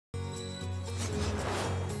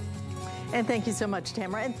And thank you so much,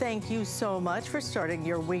 Tamara. And thank you so much for starting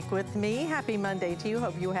your week with me. Happy Monday to you.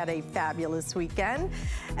 Hope you had a fabulous weekend.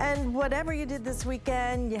 And whatever you did this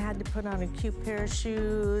weekend, you had to put on a cute pair of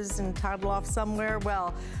shoes and toddle off somewhere.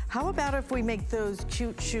 Well, how about if we make those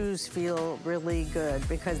cute shoes feel really good?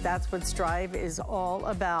 Because that's what Strive is all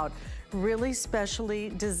about. Really specially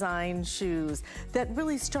designed shoes that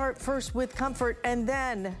really start first with comfort and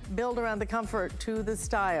then build around the comfort to the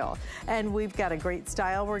style. And we've got a great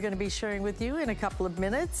style we're going to be sharing with you in a couple of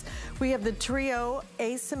minutes. We have the Trio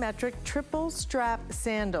Asymmetric Triple Strap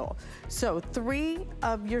Sandal. So 3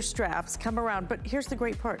 of your straps come around, but here's the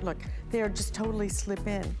great part. Look, they're just totally slip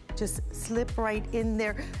in. Just slip right in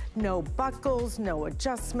there. No buckles, no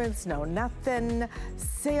adjustments, no nothing.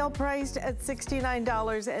 Sale priced at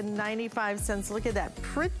 $69.95. Look at that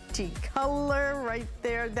pretty color right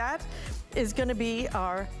there. That is going to be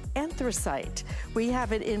our anthracite. We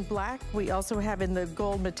have it in black. We also have in the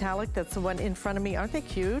gold metallic. That's the one in front of me. Aren't they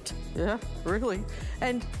cute? Yeah, really.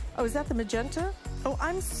 And, oh, is that the magenta? Oh,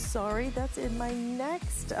 I'm sorry, that's in my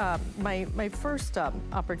next, my first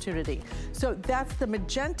opportunity. So that's the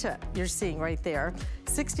magenta you're seeing right there.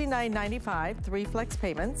 $69.95, 3 flex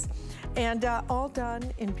payments, and all done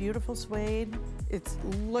in beautiful suede. It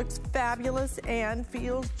looks fabulous and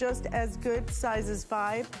feels just as good, sizes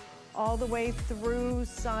 5, all the way through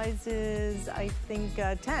sizes, I think,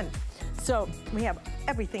 10. So we have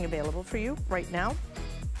everything available for you right now.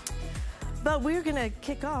 But we're gonna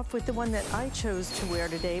kick off with the one that I chose to wear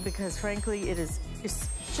today because frankly, it's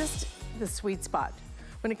just the sweet spot.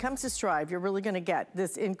 When it comes to Strive, you're really gonna get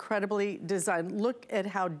this incredibly designed. Look at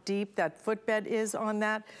how deep that footbed is on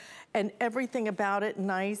that, and everything about it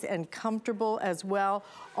nice and comfortable as well.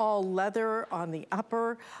 All leather on the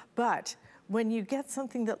upper, but when you get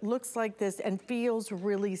something that looks like this and feels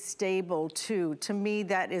really stable too, to me,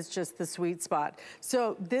 that is just the sweet spot.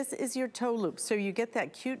 So this is your toe loop. So you get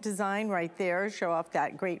that cute design right there, show off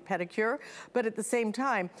that great pedicure. But at the same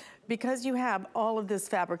time, because you have all of this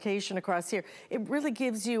fabrication across here, it really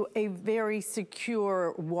gives you a very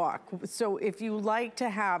secure walk. So if you like to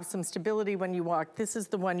have some stability when you walk, this is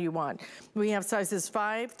the one you want. We have sizes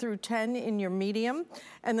 5 through 10 in your medium,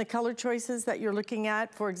 and the color choices that you're looking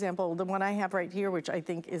at, for example, the one I have right here, which I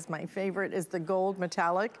think is my favorite, is the gold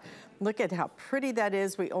metallic. Look at how pretty that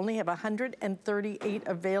is. We only have 138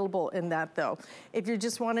 available in that though. If you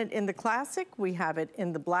just want it in the classic, we have it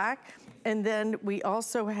in the black. And then we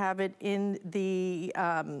also have it in the,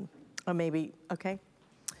 oh maybe, okay.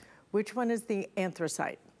 Which one is the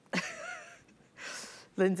anthracite?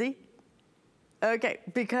 Lindsay? Okay,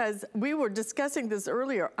 because we were discussing this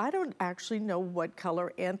earlier. I don't actually know what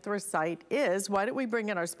color anthracite is. Why don't we bring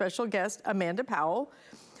in our special guest, Amanda Powell.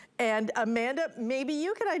 And Amanda, maybe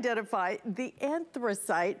you can identify the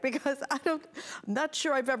anthracite because I'm not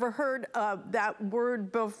sure I've ever heard that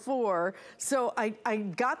word before. So I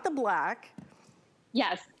got the black.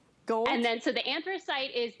 Yes. Gold. And then, so the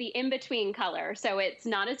anthracite is the in-between color. So it's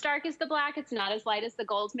not as dark as the black, it's not as light as the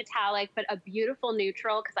gold metallic, but a beautiful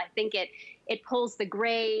neutral because I think it pulls the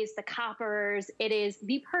grays, the coppers. It is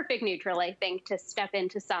the perfect neutral, I think, to step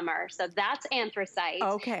into summer. So that's anthracite.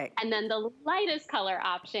 Okay. And then the lightest color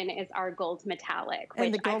option is our gold metallic,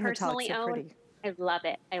 which I personally own. Pretty. I love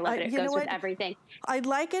it. I love it. It goes with everything. I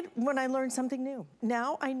like it when I learn something new.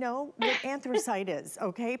 Now I know what anthracite is.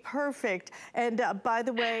 Okay, perfect. And by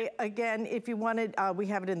the way, again, if you wanted, we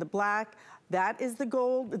have it in the black. That is the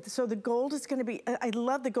gold. So the gold is gonna be, I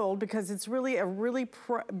love the gold because it's really a really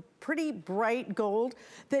pretty bright gold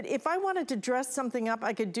that if I wanted to dress something up,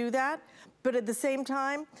 I could do that. But at the same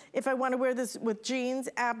time, if I want to wear this with jeans,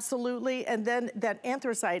 absolutely. And then that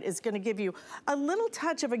anthracite is going to give you a little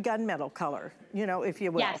touch of a gunmetal color, you know, if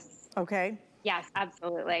you will. Yes. Okay. Yes,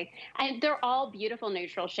 absolutely. And they're all beautiful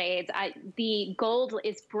neutral shades. The gold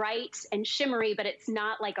is bright and shimmery, but it's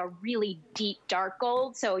not like a really deep dark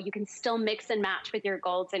gold. So you can still mix and match with your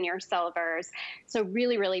golds and your silvers. So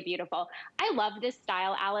really, really beautiful. I love this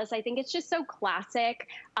style, Alice. I think it's just so classic.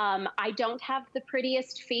 I don't have the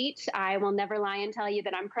prettiest feet. I will never lie and tell you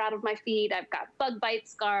that I'm proud of my feet. I've got bug bite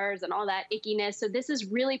scars and all that ickiness. So this is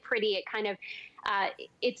really pretty. It kind of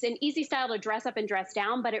it's an easy style to dress up and dress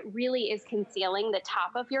down, but it really is concealing the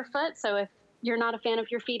top of your foot. So if you're not a fan of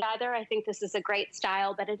your feet either, I think this is a great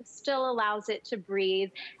style, but it still allows it to breathe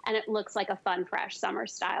and it looks like a fun, fresh summer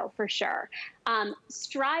style for sure.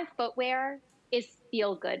 Strive footwear is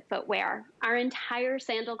feel-good footwear. Our entire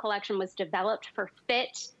sandal collection was developed for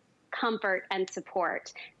fit, comfort, and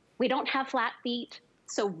support. We don't have flat feet.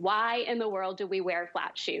 So why in the world do we wear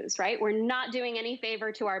flat shoes, right? We're not doing any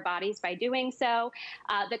favor to our bodies by doing so.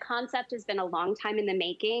 The concept has been a long time in the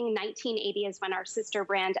making. 1980 is when our sister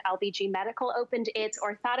brand LBG Medical opened its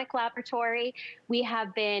orthotic laboratory. We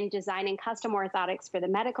have been designing custom orthotics for the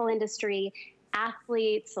medical industry,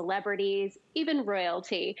 athletes, celebrities, even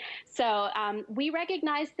royalty. So we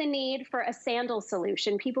recognize the need for a sandal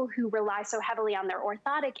solution. People who rely so heavily on their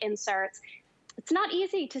orthotic inserts, it's not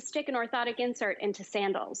easy to stick an orthotic insert into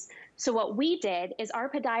sandals. So what we did is our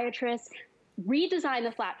podiatrists redesigned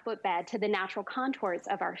the flat footbed to the natural contours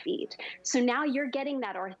of our feet. So now you're getting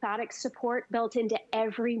that orthotic support built into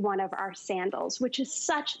every one of our sandals, which is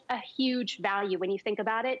such a huge value when you think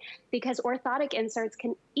about it, because orthotic inserts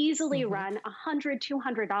can easily run $100,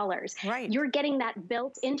 $200. Right. You're getting that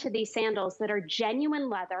built into these sandals that are genuine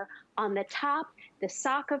leather on the top, the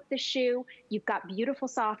sock of the shoe. You've got beautiful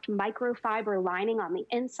soft microfiber lining on the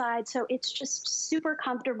inside. So it's just super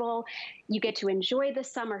comfortable. You get to enjoy the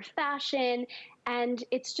summer fashion, and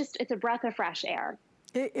it's a breath of fresh air.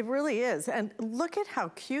 It really is. And look at how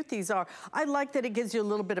cute these are. I like that it gives you a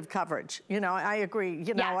little bit of coverage. You know, I agree.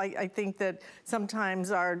 You know, I think that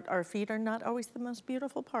sometimes our feet are not always the most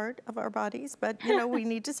beautiful part of our bodies, but you know, we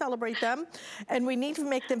need to celebrate them and we need to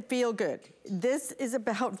make them feel good. This is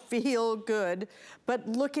about feel good, but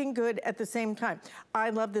looking good at the same time. I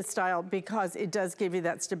love this style because it does give you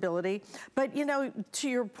that stability. But you know, to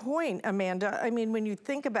your point, Amanda, I mean, when you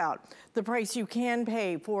think about the price you can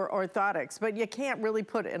pay for orthotics, but you can't really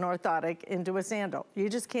put an orthotic into a sandal. You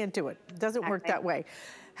just can't do it. It doesn't work that way.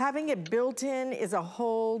 Having it built in is a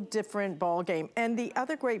whole different ball game. And the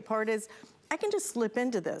other great part is I can just slip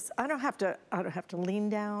into this. I don't have to lean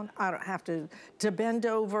down. I don't have to bend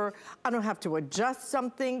over. I don't have to adjust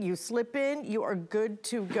something. You slip in, you are good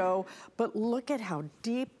to go. But look at how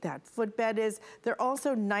deep that footbed is. They're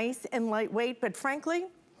also nice and lightweight, but frankly,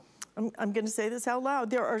 I'm gonna say this out loud.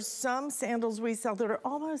 There are some sandals we sell that are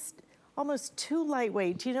almost too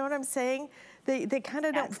lightweight. Do you know what I'm saying? They kind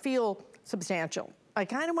of don't feel substantial. I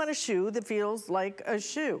kind of want a shoe that feels like a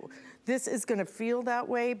shoe. This is gonna feel that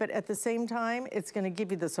way, but at the same time, it's gonna give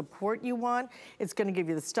you the support you want. It's gonna give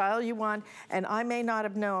you the style you want. And I may not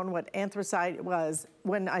have known what anthracite was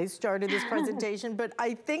when I started this presentation, but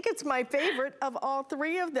I think it's my favorite of all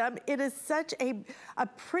three of them. It is such a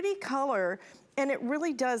pretty color. And it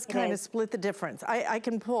really does kind of split the difference. I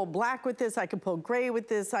can pull black with this, I can pull gray with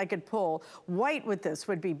this, I could pull white with this,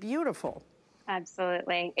 would be beautiful.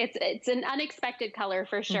 Absolutely. It's an unexpected color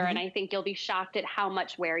for sure. And I think you'll be shocked at how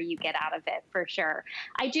much wear you get out of it for sure.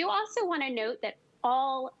 I do also want to note that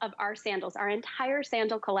all of our sandals, our entire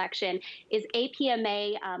sandal collection is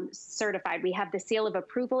APMA certified. We have the seal of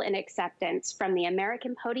approval and acceptance from the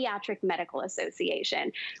American Podiatric Medical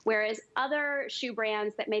Association, whereas other shoe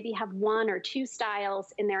brands that maybe have one or two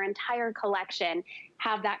styles in their entire collection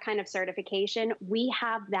have that kind of certification. We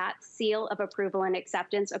have that seal of approval and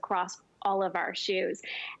acceptance across all of our shoes.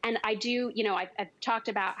 And I do, you know, I've talked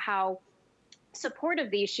about how supportive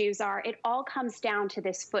these shoes are. It all comes down to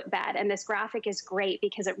this footbed, and this graphic is great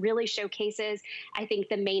because it really showcases, I think,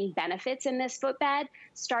 the main benefits in this footbed,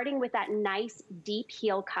 starting with that nice deep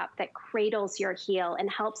heel cup that cradles your heel and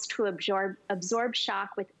helps to absorb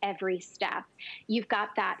shock with every step. You've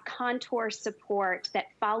got that contour support that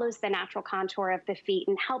follows the natural contour of the feet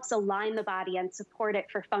and helps align the body and support it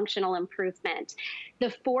for functional improvement.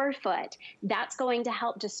 The forefoot, that's going to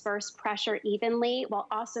help disperse pressure evenly while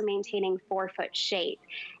also maintaining forefoot shape.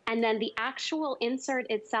 And then the actual insert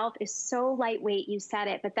itself is so lightweight, you said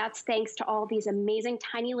it, but that's thanks to all these amazing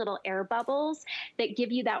tiny little air bubbles that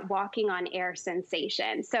give you that walking on air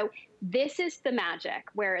sensation. So this is the magic,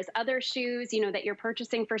 whereas other shoes, you know, that you're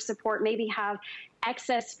purchasing for support maybe have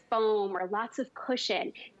excess foam or lots of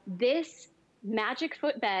cushion. This magic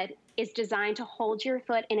footbed is designed to hold your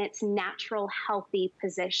foot in its natural, healthy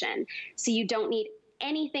position. So you don't need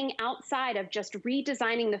anything outside of just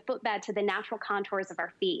redesigning the footbed to the natural contours of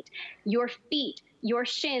our feet. Your feet, your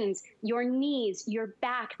shins, your knees, your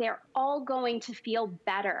back, they're all going to feel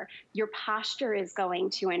better. Your posture is going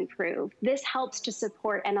to improve. This helps to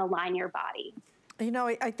support and align your body. You know,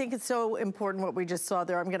 I think it's so important what we just saw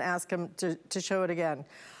there. I'm going to ask him to show it again.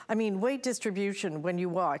 I mean, weight distribution when you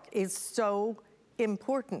walk is so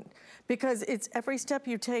important because it's every step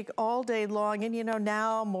you take all day long. And you know,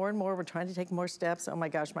 now more and more we're trying to take more steps. Oh my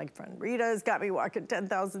gosh, my friend Rita has got me walking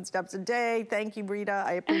 10,000 steps a day. Thank you, Rita,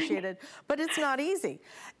 I appreciate it. But it's not easy.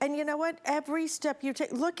 And you know what, every step you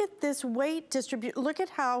take, look at this weight distribution, look at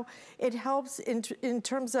how it helps in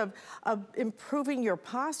terms of improving your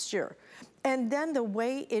posture. And then the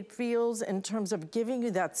way it feels in terms of giving you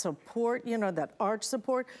that support, you know, that arch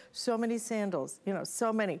support, so many sandals, you know,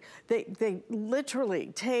 so many. They literally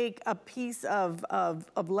take a piece of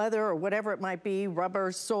leather or whatever it might be,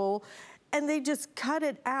 rubber, sole, and they just cut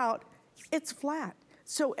it out. It's flat.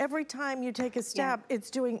 So every time you take a step, it's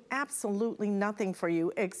doing absolutely nothing for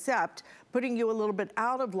you except putting you a little bit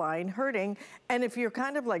out of line, hurting. And if you're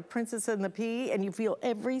kind of like Princess and the Pea and you feel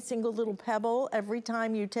every single little pebble every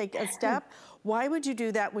time you take a step, why would you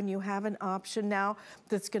do that when you have an option now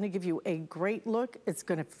that's gonna give you a great look, it's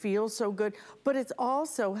gonna feel so good, but it's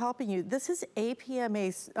also helping you. This is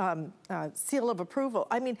APMA seal of approval.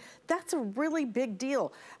 I mean, that's a really big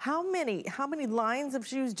deal. How many lines of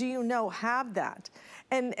shoes do you know have that?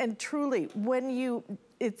 And truly, when you,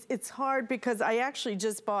 it's hard because I actually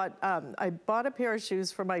just bought, I bought a pair of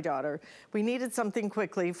shoes for my daughter. We needed something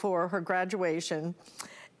quickly for her graduation.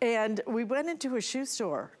 And we went into a shoe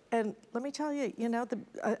store. And let me tell you, you know,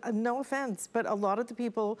 no offense, but a lot of the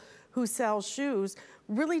people who sell shoes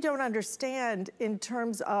really don't understand in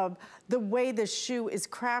terms of the way the shoe is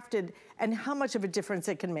crafted and how much of a difference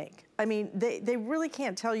it can make. I mean, they really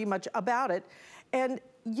can't tell you much about it. And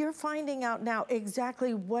you're finding out now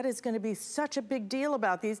exactly what is going to be such a big deal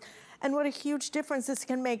about these and what a huge difference this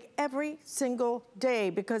can make every single day.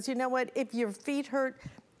 Because you know what? If your feet hurt,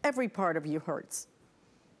 every part of you hurts.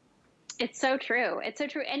 It's so true. It's so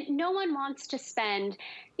true. And no one wants to spend,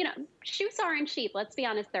 you know, shoes aren't cheap. Let's be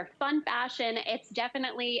honest. They're fun fashion. It's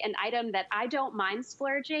definitely an item that I don't mind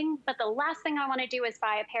splurging. But the last thing I want to do is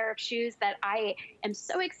buy a pair of shoes that I am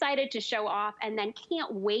so excited to show off and then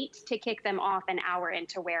can't wait to kick them off an hour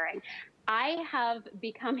into wearing. I have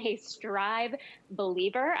become a Strive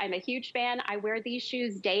believer. I'm a huge fan. I wear these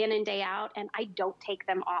shoes day in and day out, and I don't take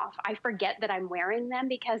them off. I forget that I'm wearing them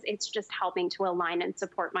because it's just helping to align and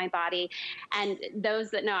support my body. And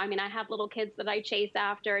those that know, I mean, I have little kids that I chase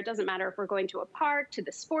after. It doesn't matter if we're going to a park, to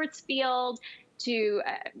the sports field, to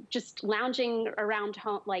just lounging around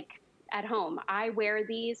home, like at home. I wear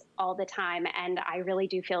these all the time, and I really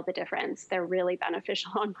do feel the difference. They're really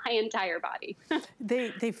beneficial on my entire body.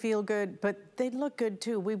 They feel good, but they look good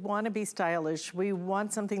too. We want to be stylish. We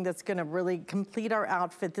want something that's going to really complete our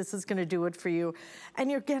outfit. This is going to do it for you.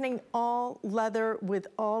 And you're getting all leather with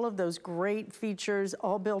all of those great features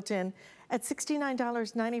all built in at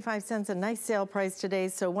 $69.95, a nice sale price today.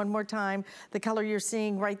 So one more time, the color you're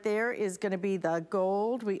seeing right there is going to be the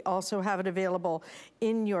gold. We also have it available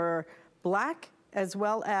in your black, as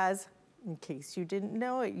well as, in case you didn't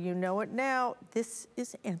know it, you know it now, this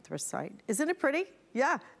is anthracite. Isn't it pretty?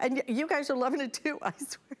 Yeah, and you guys are loving it too, I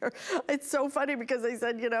swear. It's so funny because I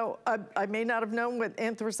said, you know, I may not have known what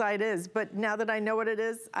anthracite is, but now that I know what it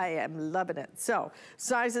is, I am loving it. So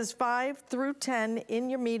sizes 5 through 10 in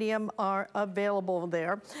your medium are available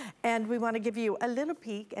there. And we want to give you a little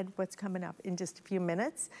peek at what's coming up in just a few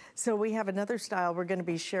minutes. So we have another style we're going to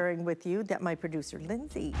be sharing with you that my producer,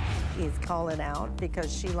 Lindsay, is calling out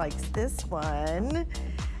because she likes this one.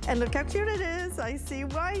 And look how cute it is. I see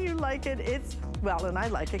why you like it. It's, well, and I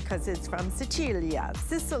like it because it's from Sicilia,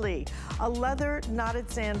 Sicily. A leather knotted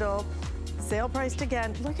sandal, sale priced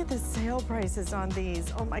again. Look at the sale prices on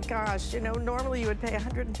these. Oh my gosh, you know, normally you would pay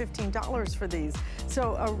 $115 for these.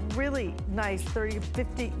 So a really nice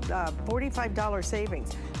 $45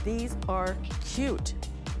 savings. These are cute,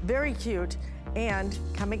 very cute. And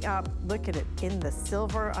coming up, look at it in the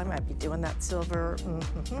silver. I might be doing that silver.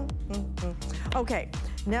 Okay,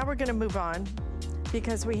 now we're gonna move on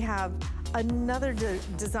because we have another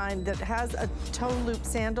design that has a toe loop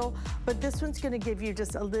sandal, but this one's gonna give you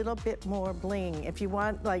just a little bit more bling. If you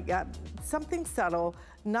want like something subtle,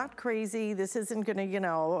 not crazy. This isn't gonna, you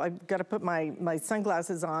know, I've gotta put my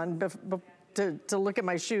sunglasses on to look at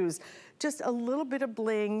my shoes. Just a little bit of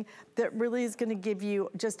bling that really is gonna give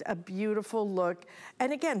you just a beautiful look.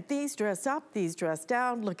 And again, these dress up, these dress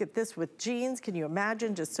down. Look at this with jeans. Can you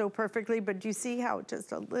imagine? Just so perfectly. But do you see how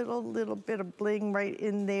just a little bit of bling right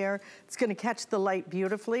in there? It's gonna catch the light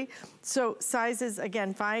beautifully. So sizes,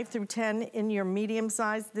 again, 5 through 10 in your medium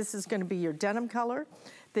size. This is gonna be your denim color.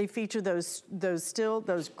 They feature those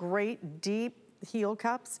great deep heel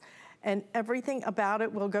cups. And everything about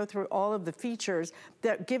it will go through all of the features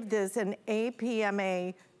that give this an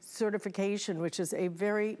APMA certification, which is a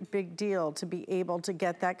very big deal to be able to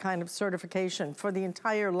get that kind of certification for the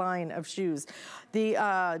entire line of shoes. The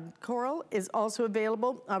coral is also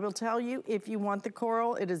available. I will tell you, if you want the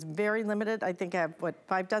coral, it is very limited. I think I have, what,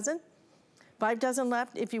 5 dozen? 5 dozen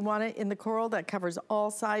left if you want it in the coral. That covers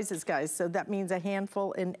all sizes, guys. So that means a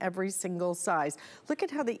handful in every single size. Look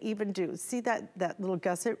at how they even do. See that little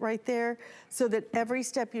gusset right there? So that every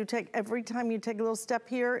step you take, every time you take a little step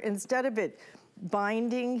here, instead of it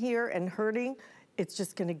binding here and hurting, it's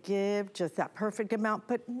just gonna give just that perfect amount,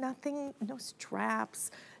 but nothing, no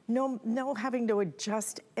straps, no having to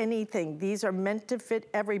adjust anything. These are meant to fit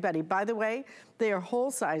everybody. By the way, they are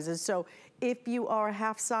whole sizes. So if you are a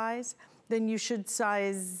half size, then you should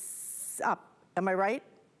size up. Am I right?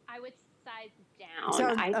 I would size down.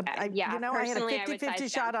 So, yeah, you know, I had a 50-50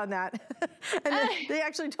 shot on that. And they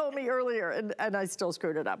actually told me earlier, and I still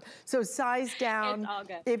screwed it up. So size down. It's all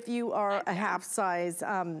good. If you are a half size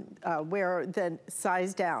wearer, then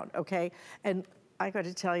size down, okay? And I got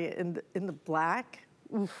to tell you, in the black,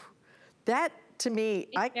 oof, that to me,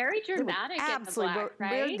 it's very dramatic in the black,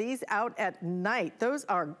 right? Wear these out at night. Those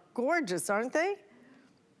are gorgeous, aren't they?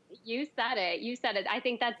 You said it. You said it. I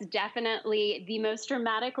think that's definitely the most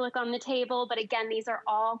dramatic look on the table. But again, these are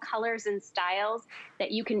all colors and styles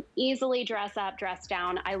that you can easily dress up, dress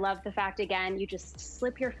down. I love the fact, again, you just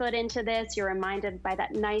slip your foot into this. You're reminded by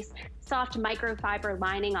that nice, soft microfiber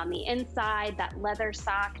lining on the inside, that leather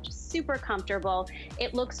sock, just super comfortable.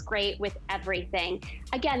 It looks great with everything.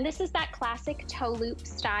 Again, this is that classic toe loop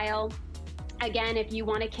style. Again, if you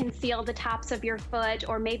want to conceal the tops of your foot,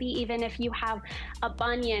 or maybe even if you have a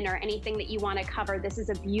bunion or anything that you want to cover, this is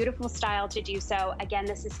a beautiful style to do so. Again,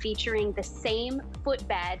 this is featuring the same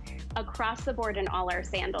footbed across the board in all our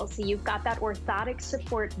sandals. So you've got that orthotic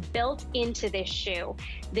support built into this shoe.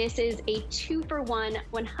 This is a 2-for-1,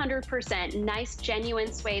 100% nice,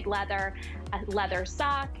 genuine suede leather, a leather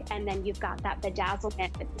sock, and then you've got that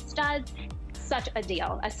bedazzlement with the studs. Such a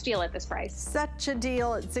deal, a steal at this price. Such a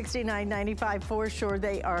deal at $69.95 for sure.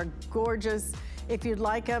 They are gorgeous. If you'd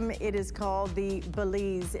like them, it is called the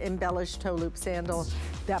Belize Embellished Toe Loop Sandal.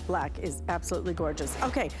 That black is absolutely gorgeous.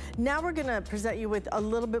 Okay, now we're gonna present you with a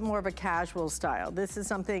little bit more of a casual style. This is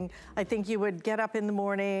something I think you would get up in the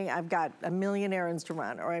morning, I've got a million errands to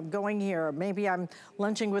run, or I'm going here, or maybe I'm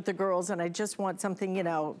lunching with the girls and I just want something, you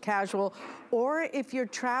know, casual. Or if you're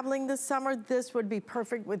traveling this summer, this would be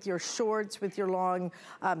perfect with your shorts, with your long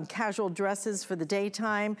casual dresses for the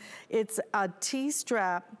daytime. It's a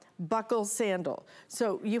T-strap buckle sandal.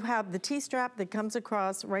 So you have the T-strap that comes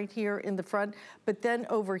across right here in the front, but then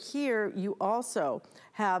over here you also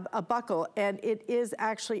have a buckle, and it is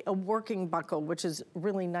actually a working buckle, which is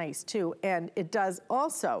really nice too. And it does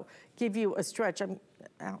also give you a stretch.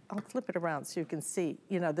 I'll flip it around so you can see,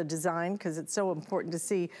 you know, the design, because it's so important to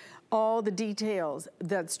see all the details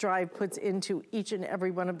that Strive puts into each and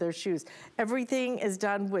every one of their shoes. Everything is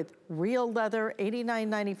done with real leather,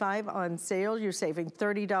 $89.95 on sale. You're saving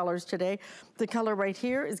 $30 today. The color right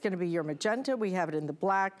here is going to be your magenta. We have it in the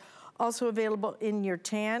black, also available in your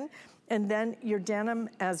tan. And then your denim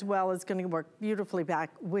as well is going to work beautifully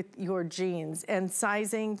back with your jeans. And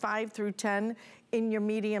sizing 5 through 10 in your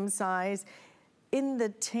medium size. In the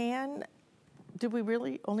tan, do we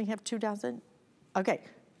really only have 2 dozen? Okay,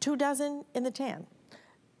 2 dozen in the tan,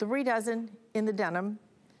 3 dozen in the denim.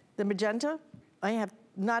 The magenta, I have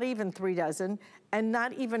not even 3 dozen, and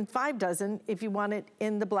not even 5 dozen if you want it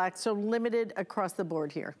in the black, so limited across the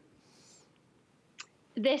board here.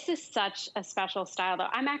 This is such a special style, though.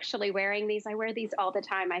 I'm actually wearing these. I wear these all the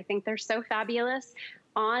time. I think they're so fabulous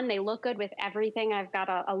on. They look good with everything. I've got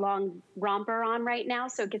a long romper on right now,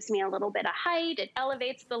 so it gives me a little bit of height. It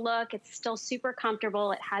elevates the look. It's still super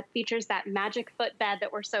comfortable. It features that magic footbed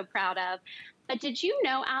that we're so proud of. But did you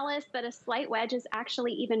know, Alice, that a slight wedge is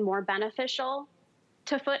actually even more beneficial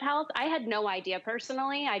to foot health? I had no idea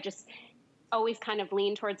personally. I just always kind of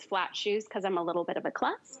lean towards flat shoes because I'm a little bit of a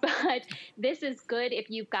klutz, but this is good if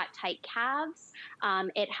you've got tight calves.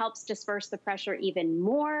 It helps disperse the pressure even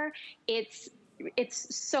more. It's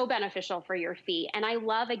so beneficial for your feet. And I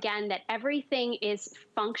love, again, that everything is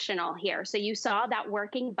functional here. So you saw that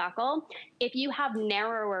working buckle. If you have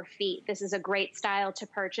narrower feet, this is a great style to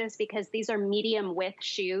purchase because these are medium width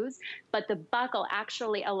shoes, but the buckle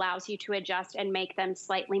actually allows you to adjust and make them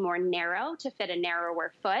slightly more narrow to fit a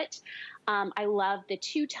narrower foot. I love the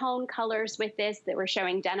two-tone colors with this that we're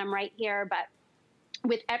showing denim right here, but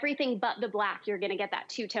with everything but the black, you're gonna get that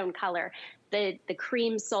two-tone color. The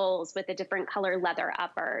cream soles with the different color leather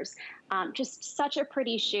uppers. Just such a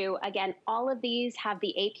pretty shoe. Again, all of these have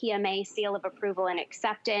the APMA seal of approval and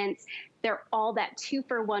acceptance. They're all that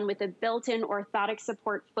 2-for-1 with a built-in orthotic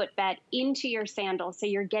support footbed into your sandals. So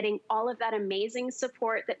you're getting all of that amazing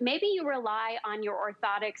support that maybe you rely on your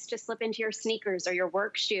orthotics to slip into your sneakers or your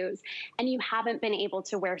work shoes, and you haven't been able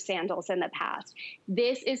to wear sandals in the past.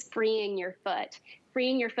 This is freeing your foot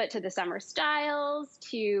to the summer styles,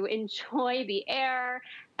 to enjoy the air.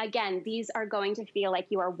 Again, these are going to feel like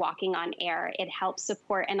you are walking on air. It helps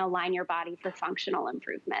support and align your body for functional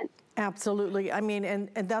improvement. Absolutely. I mean, and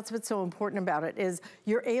that's what's so important about it is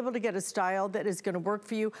you're able to get a style that is going to work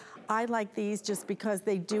for you. I like these just because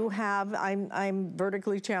they do have, I'm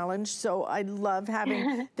vertically challenged, so I love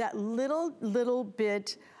having that little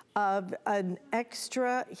bit of an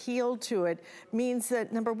extra heel to it. Means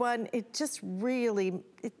that, number one, it just really,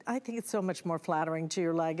 I think it's so much more flattering to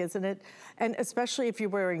your leg, isn't it? And especially if you're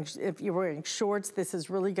wearing shorts, this is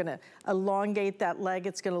really gonna elongate that leg.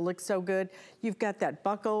 It's gonna look so good. You've got that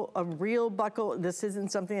buckle, a real buckle. This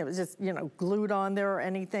isn't something that was just, you know, glued on there or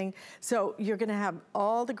anything. So you're gonna have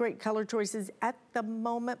all the great color choices at the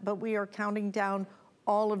moment, but we are counting down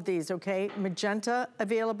all of these, okay? Magenta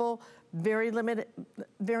available, very limited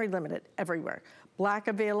everywhere. Black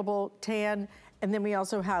available, tan, and then we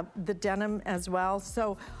also have the denim as well.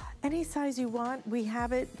 So any size you want, we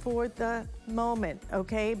have it for the moment,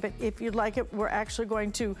 okay? But if you'd like it, we're actually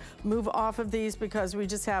going to move off of these because we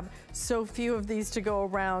just have so few of these to go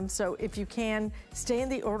around. So if you can, stay in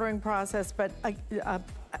the ordering process. But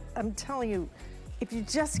I'm telling you, if you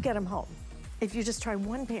just get them home, if you just try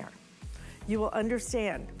one pair, you will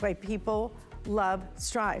understand why people love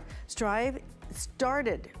Strive. Strive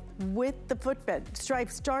started with the footbed.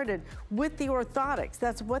 Strive started with the orthotics.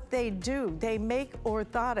 That's what they do. They make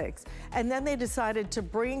orthotics. And then they decided to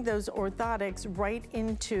bring those orthotics right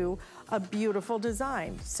into a beautiful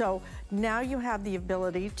design. So now you have the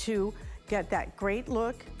ability to get that great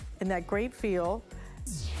look and that great feel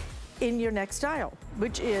in your next style,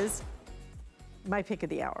 which is my pick of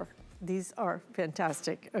the hour. These are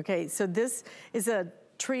fantastic. Okay, so this is a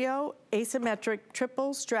trio asymmetric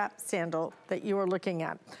triple strap sandal that you are looking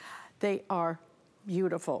at. They are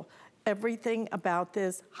beautiful. Everything about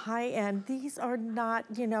this high end. These are not,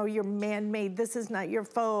 you know, your man-made. This is not your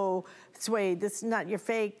faux suede. This is not your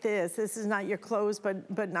fake this. This is not your clothes,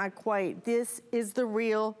 but not quite. This is the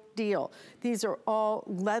real deal. These are all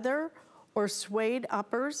leather or suede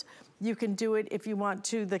uppers. You can do it if you want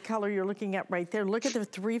to, the color you're looking at right there. Look at the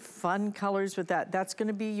 3 fun colors with that. That's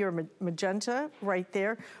gonna be your magenta right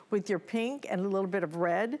there with your pink and a little bit of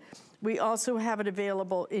red. We also have it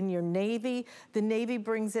available in your navy. The navy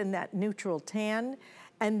brings in that neutral tan.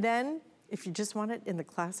 And then if you just want it in the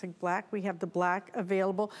classic black, we have the black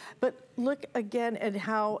available. But look again at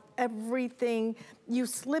how everything, you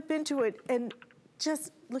slip into it and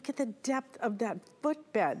just look at the depth of that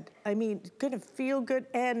footbed. I mean, gonna feel good.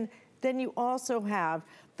 And then you also have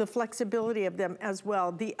the flexibility of them as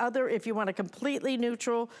well. The other, if you want a completely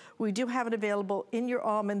neutral, we do have it available in your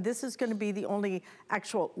almond. This is gonna be the only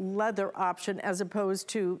actual leather option as opposed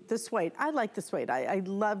to the suede. I like the suede. I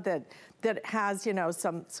love that it has, you know,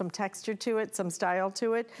 some texture to it, some style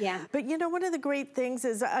to it. Yeah. But you know, one of the great things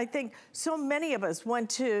is I think so many of us went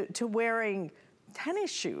to wearing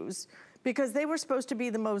tennis shoes because they were supposed to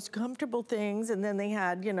be the most comfortable things, and then they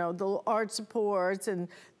had, you know, the little arch supports and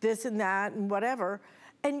this and that and whatever,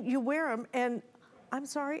 and you wear them, and I'm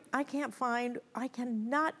sorry, I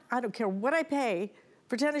cannot, I don't care what I pay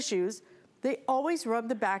for tennis shoes, they always rub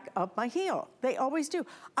the back of my heel. They always do.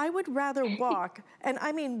 I would rather walk, and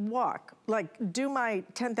I mean walk, like do my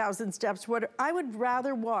 10,000 steps, I would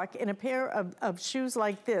rather walk in a pair of shoes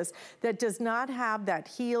like this that does not have that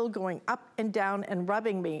heel going up and down and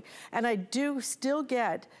rubbing me. And I do still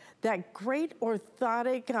get that great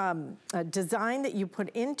orthotic design that you put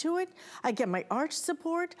into it. I get my arch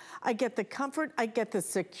support, I get the comfort, I get the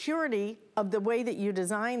security of the way that you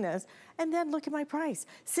design this. And then look at my price,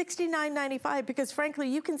 $69.95, because frankly,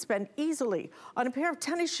 you can spend easily on a pair of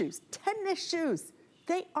tennis shoes. Tennis shoes,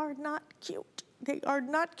 they are not cute. They are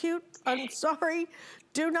not cute, I'm sorry.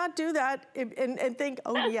 Do not do that and think,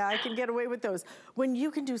 oh yeah, I can get away with those. When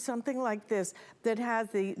you can do something like this that has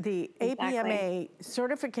the APMA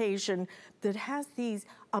certification, that has these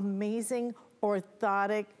amazing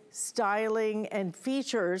orthotic styling and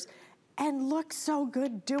features, and look so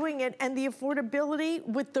good doing it, and the affordability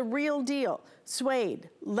with the real deal. Suede,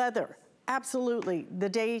 leather, absolutely the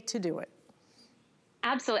day to do it.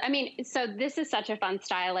 Absolutely. I mean, so this is such a fun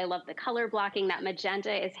style. I love the color blocking. That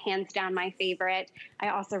magenta is hands down my favorite. I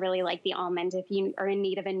also really like the almond. If you are in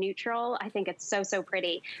need of a neutral, I think it's so, so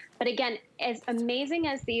pretty. But again, as amazing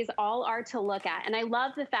as these all are to look at, and I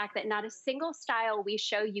love the fact that not a single style we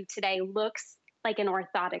show you today looks like an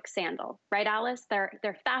orthotic sandal, right, Alice?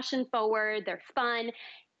 They're fashion forward, they're fun.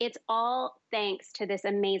 It's all thanks to this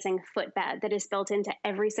amazing footbed that is built into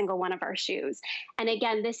every single one of our shoes. And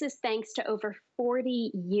again, this is thanks to over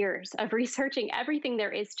 40 years of researching everything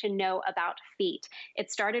there is to know about feet.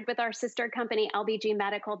 It started with our sister company, LBG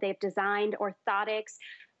Medical. They've designed orthotics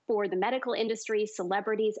for the medical industry,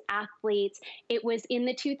 celebrities, athletes. It was in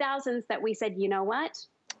the 2000s that we said, you know what?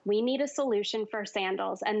 We need a solution for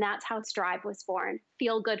sandals. And that's how Strive was born,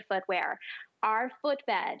 Feel Good Footwear. Our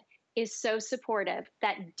footbed is so supportive.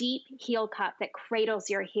 That deep heel cup that cradles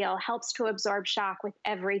your heel helps to absorb shock with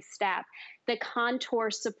every step. The contour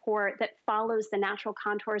support that follows the natural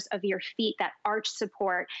contours of your feet, that arch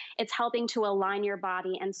support, it's helping to align your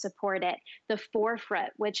body and support it. The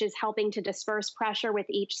forefoot, which is helping to disperse pressure with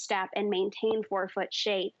each step and maintain forefoot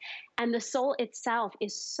shape. And the sole itself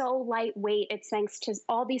is so lightweight. It's thanks to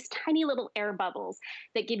all these tiny little air bubbles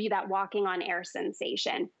that give you that walking on air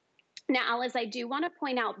sensation. Now, Alice, I do want to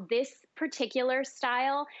point out this particular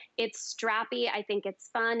style. It's strappy. I think it's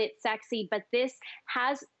fun. It's sexy, but this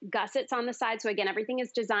has gussets on the side. So again, everything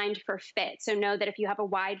is designed for fit. So know that if you have a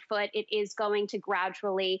wide foot, it is going to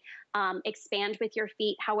gradually expand with your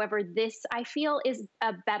feet. However, this I feel is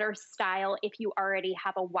a better style if you already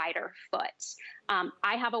have a wider foot.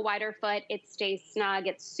 I have a wider foot. It stays snug.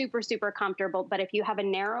 It's super, super comfortable. But if you have a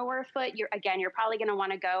narrower foot, you're probably going to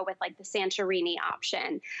want to go with like the Santorini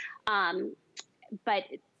option. But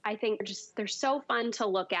I think they're so fun to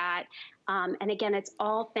look at. And again, it's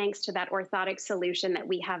all thanks to that orthotic solution that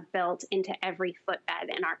we have built into every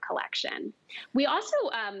footbed in our collection. We also,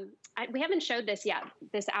 we haven't showed this yet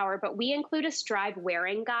this hour, but we include a Strive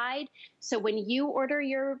wearing guide. So when you order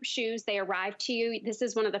your shoes, they arrive to you. This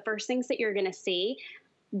is one of the first things that you're going to see.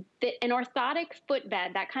 An orthotic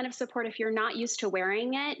footbed, that kind of support, if you're not used to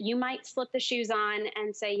wearing it, you might slip the shoes on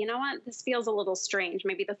and say, you know what, this feels a little strange.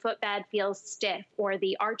 Maybe the footbed feels stiff or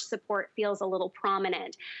the arch support feels a little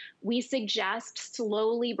prominent. We suggest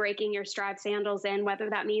slowly breaking your Strive sandals in, whether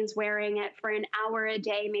that means wearing it for an hour a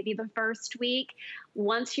day, maybe the first week.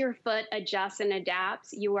 Once your foot adjusts and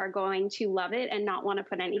adapts, you are going to love it and not want to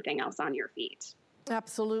put anything else on your feet.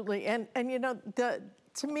 Absolutely. And you know,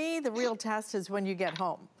 to me, the real test is when you get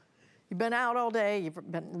home. You've been out all day,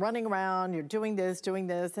 you've been running around, you're doing this,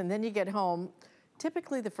 and then you get home.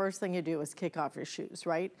 Typically, the first thing you do is kick off your shoes,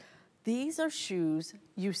 right? These are shoes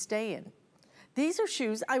you stay in. These are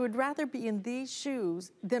shoes, I would rather be in these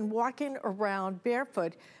shoes than walking around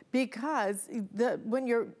barefoot, because when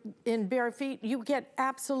you're in bare feet, you get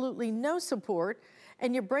absolutely no support,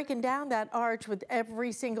 and you're breaking down that arch with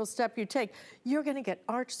every single step you take. You're gonna get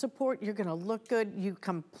arch support, you're gonna look good, you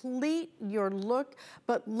complete your look,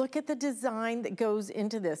 but look at the design that goes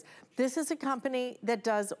into this. This is a company that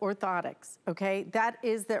does orthotics, okay? That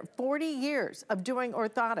is their 40 years of doing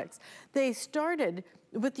orthotics. They started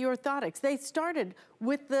with the orthotics. They started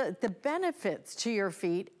with the benefits to your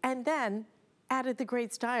feet and then added the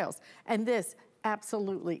great styles. And this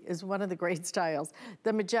absolutely is one of the great styles.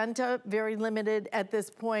 The magenta, very limited at this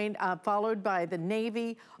point, followed by the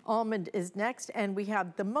navy. Almond is next, and we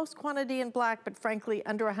have the most quantity in black, but frankly,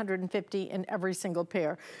 under 150 in every single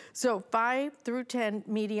pair. So 5 through 10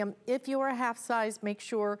 medium. If you're a half size, make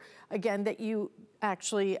sure, again, that you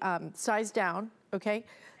actually size down, okay?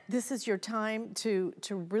 This is your time to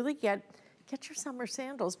really get your summer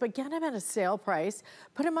sandals, but get them at a sale price,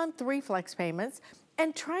 put them on 3 flex payments,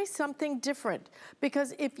 and try something different.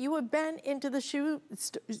 Because if you have been into the shoe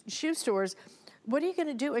stores, what are you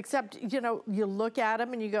gonna do except, you know, you look at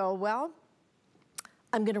them and you go, well,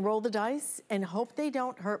 I'm gonna roll the dice and hope they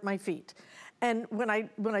don't hurt my feet. And when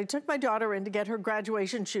I took my daughter in to get her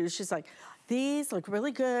graduation shoes, she's like, these look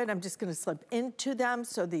really good. I'm just gonna slip into them,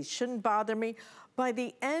 so these shouldn't bother me. By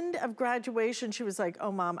the end of graduation, she was like,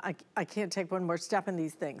 oh, Mom, I can't take one more step in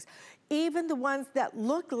these things. Even the ones that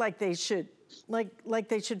look like they should, like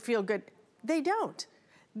they should feel good, they don't.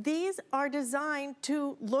 These are designed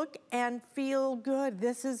to look and feel good.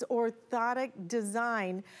 This is orthotic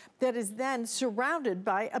design that is then surrounded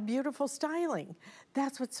by a beautiful styling.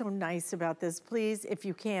 That's what's so nice about this. Please, if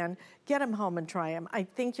you can, get them home and try them. I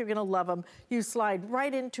think you're gonna love them. You slide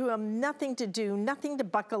right into them, nothing to do, nothing to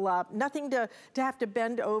buckle up, nothing to have to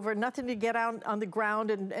bend over, nothing to get out on the ground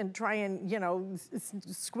and try and, you know,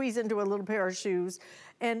 squeeze into a little pair of shoes.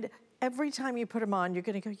 And every time you put them on, you're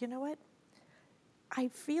gonna go, you know what? I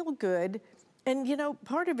feel good. And you know,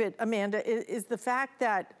 part of it, Amanda, is the fact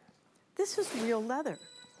that this is real leather.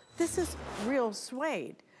 This is real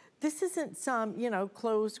suede. This isn't some, you know,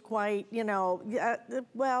 closed quite, you know,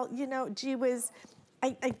 well, you know, gee whiz,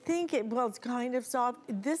 I think it's kind of soft.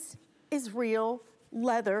 This is real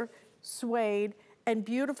leather suede, and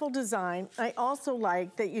beautiful design. I also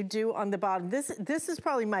like that you do on the bottom. This is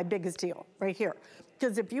probably my biggest deal right here.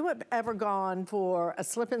 Because if you have ever gone for a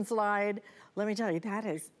slip and slide, let me tell you, that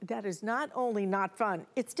is not only not fun,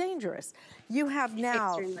 it's dangerous. You have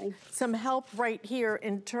now some help right here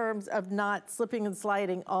in terms of not slipping and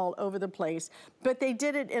sliding all over the place. But they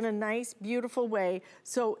did it in a nice, beautiful way,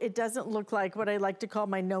 so it doesn't look like what I like to call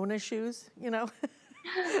my Nona shoes, you know?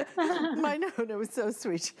 My Nona was so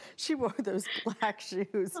sweet. She wore those black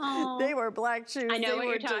shoes. Aww. They were black shoes. I know what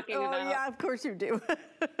you're talking about. Oh yeah, of course you do.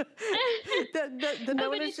 the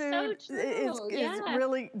Nona shoe is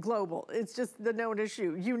really global. It's just the Nona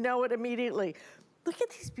shoe. You know it immediately. Look at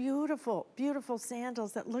these beautiful, beautiful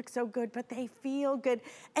sandals that look so good, but they feel good.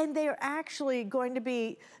 And they are actually going to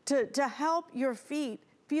be to help your feet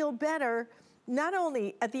feel better, not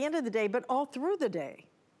only at the end of the day, but all through the day.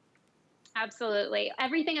 Absolutely.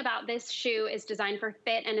 Everything about this shoe is designed for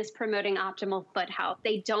fit and is promoting optimal foot health.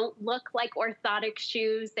 They don't look like orthotic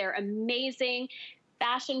shoes. They're amazing,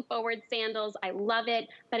 fashion-forward sandals. I love it.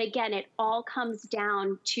 But again, it all comes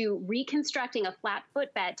down to reconstructing a flat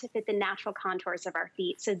footbed to fit the natural contours of our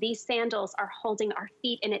feet. So these sandals are holding our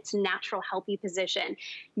feet in its natural, healthy position.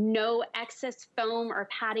 No excess foam or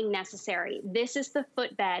padding necessary. This is the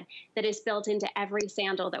footbed that is built into every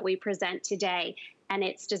sandal that we present today. And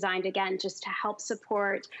it's designed, again, just to help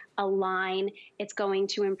support, align. It's going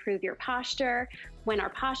to improve your posture. When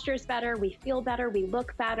our posture is better, we feel better, we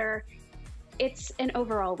look better. It's an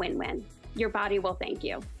overall win-win. Your body will thank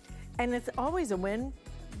you. And it's always a win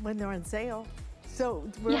when they're on sale. So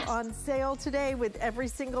we're on sale today with every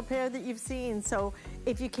single pair that you've seen. So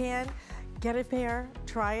if you can, get a pair,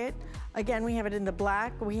 try it. Again, we have it in the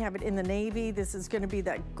black, we have it in the navy. This is gonna be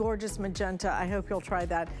that gorgeous magenta. I hope you'll try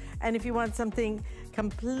that. And if you want something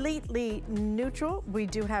completely neutral, we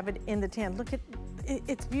do have it in the tan. Look at,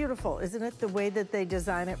 it's beautiful, isn't it? The way that they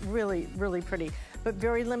design it, really, really pretty, but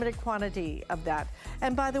very limited quantity of that.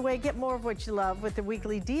 And by the way, get more of what you love with the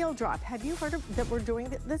weekly deal drop. Have you heard of that we're doing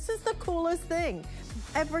this? This is the coolest thing.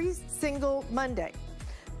 Every single Monday,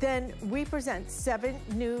 then we present 7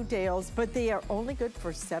 new deals, but they are only good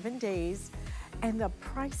for 7 days, and the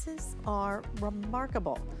prices are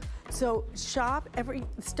remarkable. So start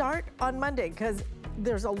on Monday, because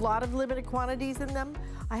there's a lot of limited quantities in them.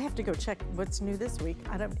 I have to go check what's new this week.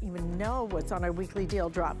 I don't even know what's on our weekly deal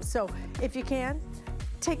drop. So if you can,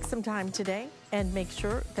 take some time today and make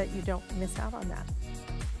sure that you don't miss out on that.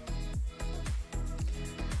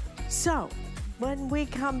 So when we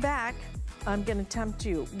come back, I'm gonna tempt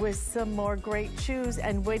you with some more great shoes,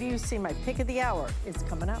 and wait till you see my pick of the hour is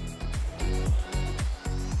coming up.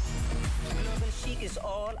 Global Chic is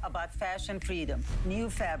all about fashion freedom, new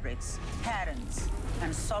fabrics, patterns,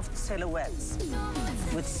 and soft silhouettes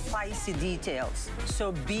with spicy details.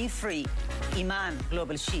 So be free. Iman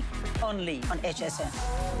Global Chic, only on HSN.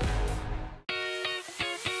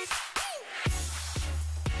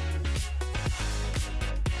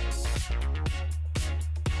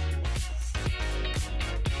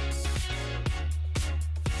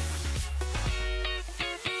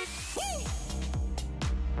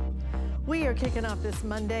 We are kicking off this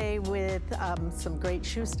Monday with some great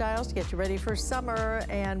shoe styles to get you ready for summer,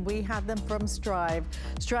 and we have them from Strive.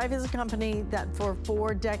 Strive is a company that for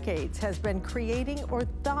 4 decades has been creating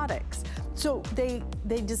orthotics. So they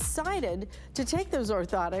decided to take those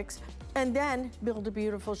orthotics and then build a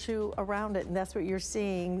beautiful shoe around it, and that's what you're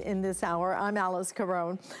seeing in this hour. I'm Alice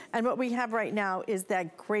Carone, and what we have right now is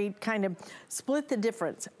that great kind of split the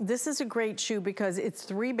difference. This is a great shoe because it's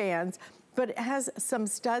 3 bands, but it has some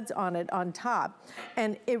studs on it on top.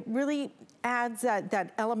 And it really adds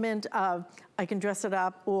that element of, I can dress it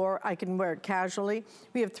up or I can wear it casually.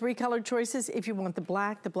 We have 3 color choices. If you want the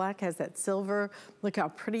black has that silver. Look how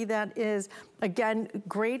pretty that is. Again,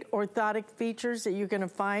 great orthotic features that you're gonna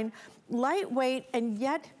find. Lightweight and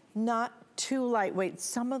yet not too lightweight.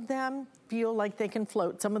 Some of them feel like they can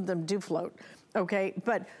float. Some of them do float, okay?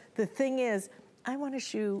 But the thing is, I want a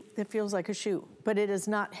shoe that feels like a shoe, but it is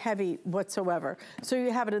not heavy whatsoever. So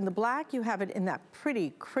you have it in the black, you have it in that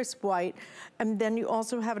pretty crisp white, and then you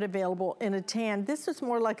also have it available in a tan. This is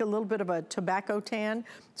more like a little bit of a tobacco tan,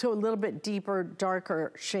 so a little bit deeper,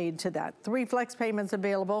 darker shade to that. 3 flex payments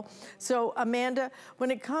available. So Amanda, when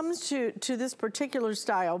it comes to this particular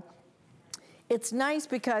style, it's nice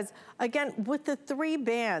because, again, with the 3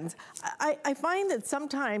 bands, I find that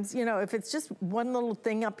sometimes, you know, if it's just one little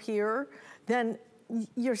thing up here, then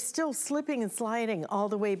you're still slipping and sliding all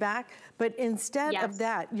the way back. But instead of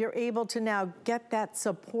that, you're able to now get that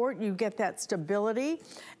support, you get that stability,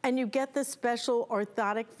 and you get the special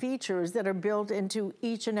orthotic features that are built into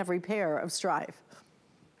each and every pair of Strive.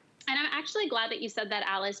 And I'm actually glad that you said that,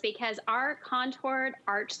 Alice, because our contoured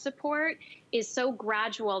arch support is so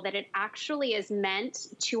gradual that it actually is meant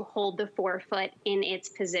to hold the forefoot in its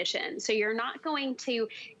position. So you're not going to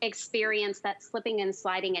experience that slipping and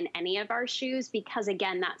sliding in any of our shoes because,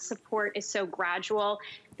 again, that support is so gradual.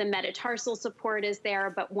 The metatarsal support is there,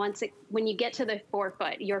 but when you get to the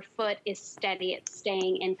forefoot, your foot is steady, it's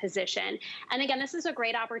staying in position. And again, this is a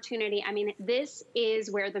great opportunity. I mean, this is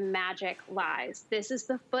where the magic lies. This is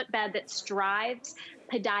the footbed that Strive's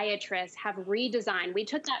podiatrists have redesigned. We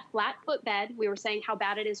took that flat footbed, we were saying how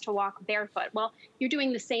bad it is to walk barefoot. Well, you're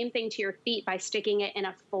doing the same thing to your feet by sticking it in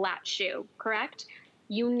a flat shoe, correct?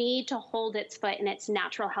 You need to hold its foot in its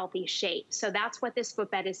natural, healthy shape. So that's what this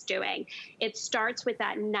footbed is doing. It starts with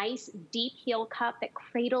that nice, deep heel cup that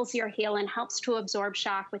cradles your heel and helps to absorb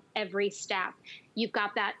shock with every step. You've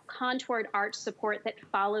got that contoured arch support that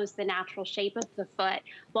follows the natural shape of the foot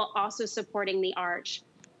while also supporting the arch.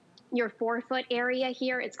 Your forefoot area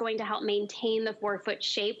here, it's going to help maintain the forefoot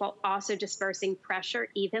shape while also dispersing pressure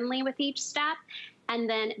evenly with each step. And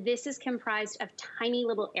then this is comprised of tiny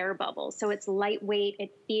little air bubbles. So it's lightweight. It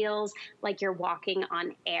feels like you're walking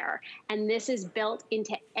on air. And this is built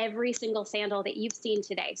into every single sandal that you've seen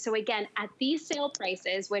today. So again, at these sale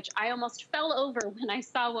prices, which I almost fell over when I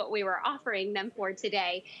saw what we were offering them for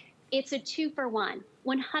today, it's a 2-for-1.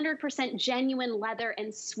 100% genuine leather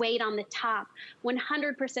and suede on the top,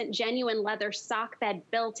 100% genuine leather sock bed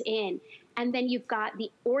built in. And then you've got the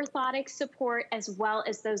orthotic support as well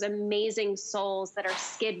as those amazing soles that are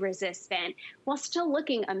skid resistant while still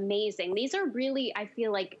looking amazing. These are really, I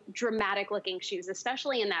feel like, dramatic looking shoes,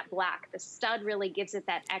 especially in that black. The stud really gives it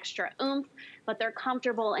that extra oomph, but they're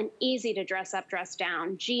comfortable and easy to dress up, dress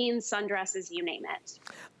down. Jeans, sundresses, you name it.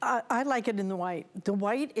 I like it in the white. The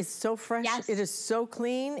white is so fresh. Yes. It is so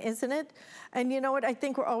clean, isn't it? And you know what? I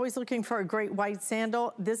think we're always looking for a great white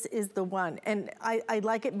sandal. This is the one. And I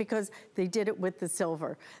like it because they did it with the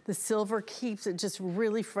silver. The silver keeps it just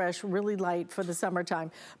really fresh, really light for the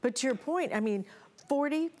summertime. But to your point, I mean,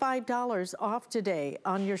 $45 off today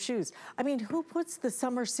on your shoes. I mean, who puts the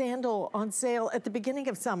summer sandal on sale at the beginning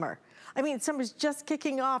of summer? I mean, summer's just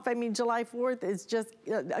kicking off. I mean, July 4th is just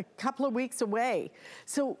a couple of weeks away.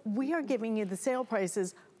 So we are giving you the sale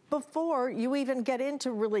prices before you even get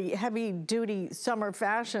into really heavy duty summer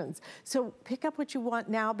fashions. So pick up what you want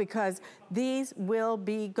now because these will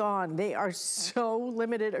be gone. They are so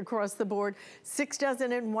limited across the board. 6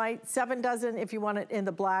 dozen in white, 7 dozen if you want it in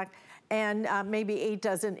the black, and maybe 8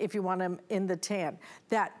 dozen if you want them in the tan.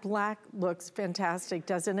 That black looks fantastic,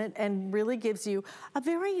 doesn't it? And really gives you a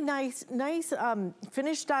very nice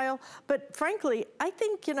finish style. But frankly, I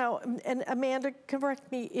think, you know, and Amanda,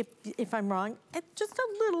 correct me if I'm wrong, it's just a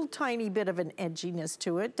little tiny bit of an edginess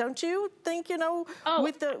to it, don't you think, you know,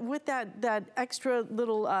 with that extra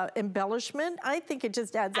little embellishment? I think it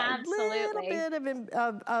just adds a little bit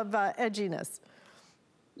of edginess.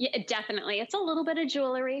 Yeah, definitely. It's a little bit of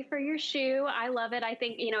jewelry for your shoe. I love it. I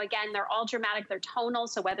think, you know, again, they're all dramatic. They're tonal.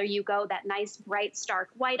 So whether you go that nice, bright, stark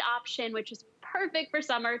white option, which is perfect for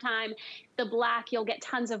summertime, the black, you'll get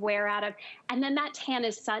tons of wear out of. And then that tan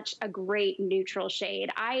is such a great neutral shade.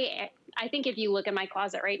 I think if you look in my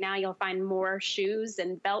closet right now, you'll find more shoes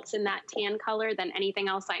and belts in that tan color than anything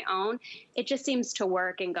else I own. It just seems to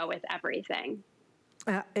work and go with everything.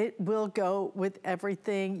 It will go with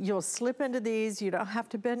everything. You'll slip into these. You don't have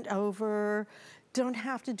to bend over. Don't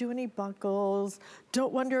have to do any buckles.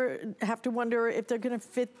 Don't have to wonder if they're going to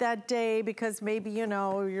fit that day because maybe, you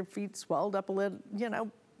know, your feet swelled up a little, you know,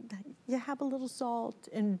 you have a little salt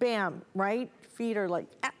and bam, right? Feet are like,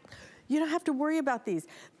 ah. You don't have to worry about these.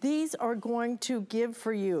 These are going to give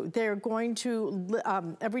for you. They're going to,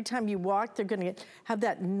 every time you walk, they're going to have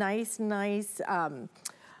that nice,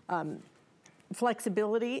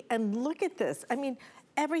 flexibility. And look at this. I mean,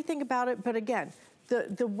 everything about it, but again,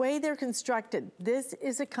 the way they're constructed, this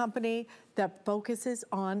is a company that focuses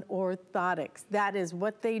on orthotics. That is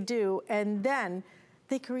what they do. And then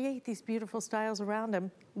they create these beautiful styles around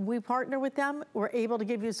them. We partner with them. We're able to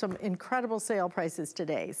give you some incredible sale prices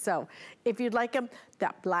today. So if you'd like them,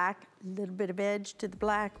 that black, little bit of edge to the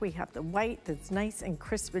black. We have the white that's nice and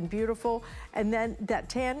crisp and beautiful. And then that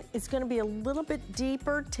tan is gonna be a little bit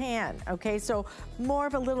deeper tan, okay? So more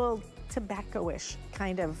of a little tobacco-ish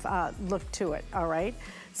kind of look to it, all right?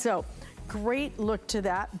 So great look to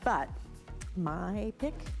that, but my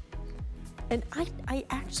pick, and I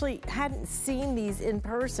actually hadn't seen these in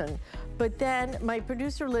person, but then my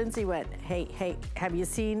producer Lindsay went, hey, have you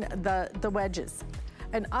seen the wedges?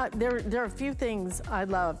 And there are a few things I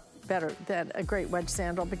love better than a great wedge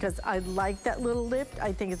sandal because I like that little lift.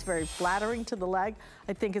 I think it's very flattering to the leg.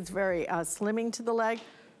 I think it's very slimming to the leg.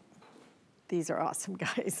 These are awesome,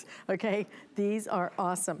 guys, okay? These are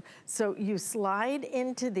awesome. So you slide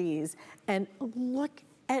into these and look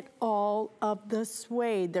at all of the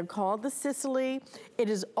suede. They're called the Sicily. It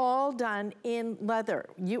is all done in leather.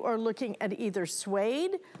 You are looking at either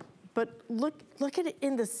suede, but look at it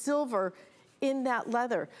in the silver in that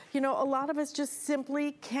leather. You know, a lot of us just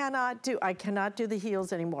simply cannot do, I cannot do the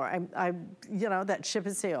heels anymore. You know, that ship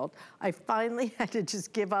has sailed. I finally had to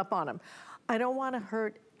just give up on them. I don't want to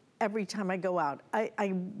hurt every time I go out.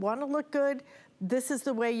 I want to look good. This is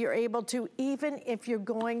the way you're able to, even if you're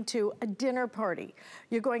going to a dinner party,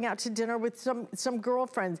 you're going out to dinner with some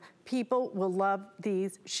girlfriends, people will love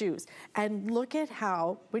these shoes. And look at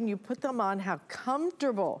how, when you put them on, how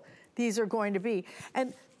comfortable these are going to be.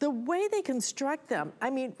 And the way they construct them, I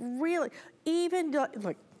mean, really, even,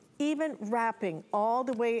 look, even wrapping all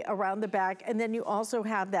the way around the back, and then you also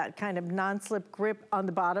have that kind of non-slip grip on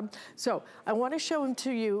the bottom. So I want to show them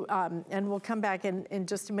to you, and we'll come back in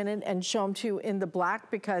just a minute and show them to you in the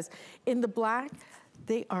black, because in the black,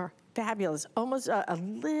 they are fabulous. Almost a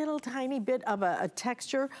little tiny bit of a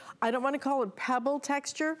texture. I don't want to call it pebble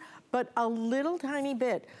texture, but a little tiny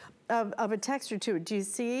bit of a texture to it. Do you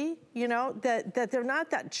see, you know, that they're not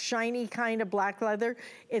that shiny kind of black leather.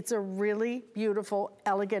 It's a really beautiful,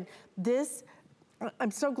 elegant. This,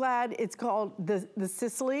 I'm so glad it's called the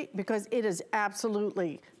Sicily, because it is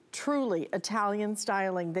absolutely, truly Italian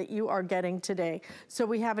styling that you are getting today. So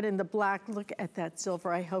we have it in the black. Look at that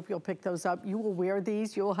silver. I hope you'll pick those up. You will wear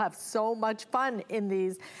these. You'll have so much fun in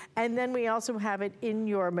these. And then we also have it in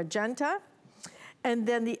your magenta. And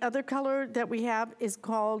then the other color that we have is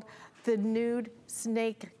called the nude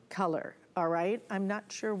snake color, all right? I'm not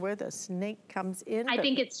sure where the snake comes in. I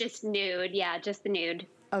think it's just nude, yeah, just the nude.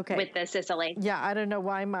 Okay. With the Sicily. Yeah, I don't know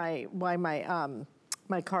why my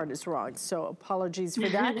card is wrong, so apologies for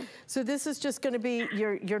that. So this is just gonna be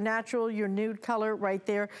your natural, your nude color right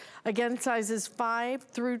there. Again, sizes 5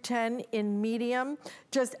 through 10 in medium.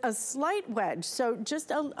 Just a slight wedge, so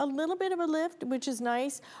just a little bit of a lift, which is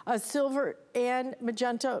nice. Silver and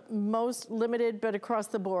magenta, most limited, but across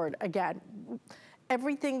the board. Again,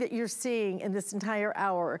 everything that you're seeing in this entire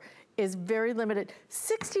hour is very limited.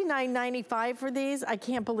 $69.95 for these. I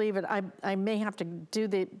can't believe it. I may have to do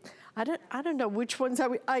the, I don't know which ones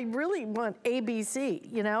I really want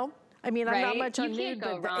ABC, you know? I mean, right? I'm not much on nude,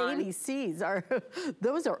 but wrong. The ABCs are,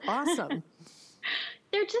 those are awesome.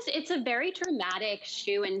 They're just, it's a very dramatic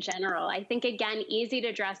shoe in general. I think, again, easy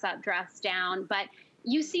to dress up, dress down, but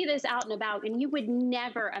you see this out and about, and you would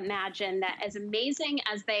never imagine that, as amazing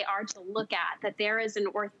as they are to look at, that there is an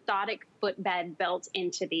orthotic footbed built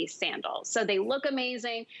into these sandals. So they look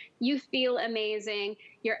amazing, you feel amazing,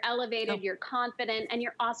 you're elevated, you're confident, and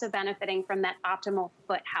you're also benefiting from that optimal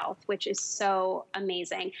foot health, which is so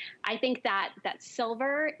amazing. I think that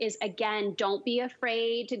silver is, again, don't be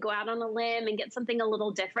afraid to go out on a limb and get something a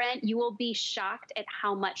little different. You will be shocked at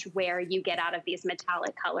how much wear you get out of these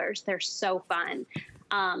metallic colors. They're so fun.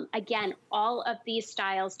 Again, all of these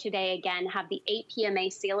styles today, again, have the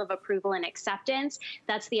APMA seal of approval and acceptance.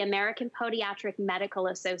 That's the American Podiatric Medical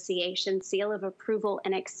Association seal of approval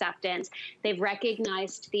and acceptance. They've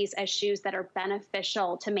recognized these as shoes that are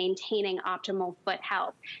beneficial to maintaining optimal foot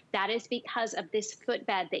health. That is because of this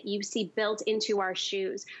footbed that you see built into our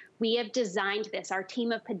shoes. We have designed this, our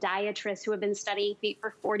team of podiatrists who have been studying feet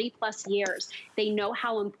for 40 plus years. They know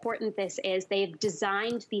how important this is. They've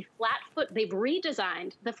designed the they've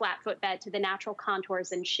redesigned the flat footbed to the natural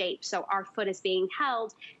contours and shape. So our foot is being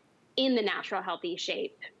held in the natural healthy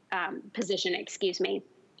shape position, excuse me.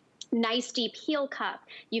 Nice deep heel cup.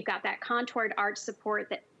 You've got that contoured arch support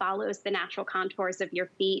that follows the natural contours of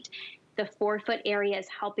your feet. The forefoot area is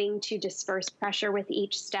helping to disperse pressure with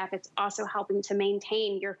each step. It's also helping to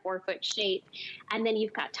maintain your forefoot shape. And then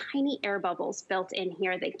you've got tiny air bubbles built in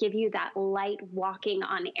here that give you that light walking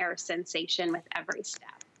on air sensation with every step.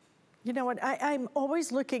 You know what, I'm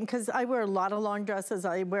always looking, because I wear a lot of long dresses,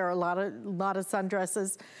 I wear a lot of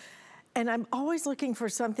sundresses, and I'm always looking for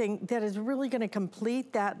something that is really gonna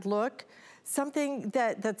complete that look. Something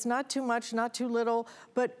that's not too much, not too little,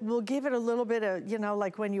 but will give it a little bit of, you know,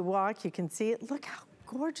 like when you walk, you can see it. Look how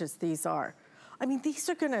gorgeous these are. I mean, these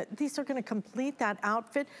are gonna complete that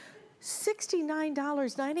outfit.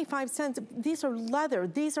 $69.95. These are leather.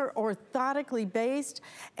 These are orthotically based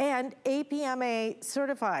and APMA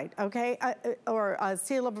certified, okay? Or a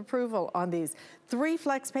seal of approval on these. 3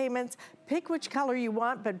 flex payments. Pick which color you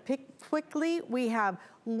want, but pick quickly. We have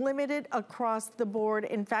limited across the board.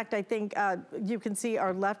 In fact, I think you can see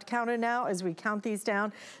our left counter now as we count these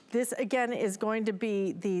down. This again is going to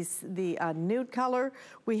be the nude color.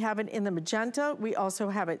 We have it in the magenta. We also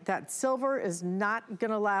have it, that silver is not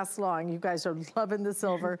gonna last long. You guys are loving the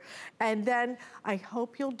silver. And then I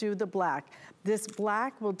hope you'll do the black. This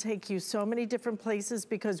black will take you so many different places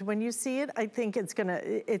because when you see it, I think it's going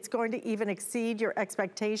to even exceed your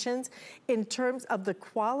expectations in terms of the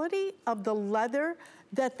quality of the leather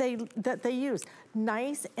that they use.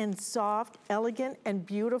 Nice and soft, elegant and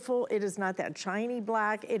beautiful. It is not that shiny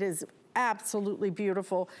black. It is absolutely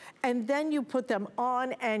beautiful. And then you put them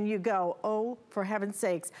on and you go, oh, for heaven's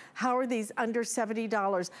sakes, how are these under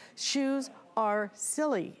 $70? Shoes are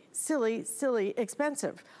silly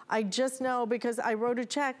expensive. I just know because I wrote a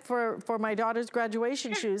check for my daughter's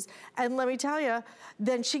graduation shoes, and let me tell you,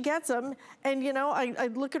 then she gets them, and you know, I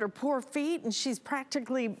look at her poor feet, and she's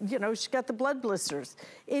practically, you know, she's got the blood blisters.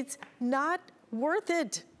 It's not worth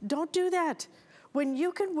it. Don't do that. When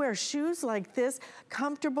you can wear shoes like this,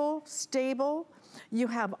 comfortable, stable, you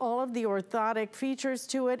have all of the orthotic features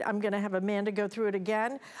to it. I'm gonna have Amanda go through it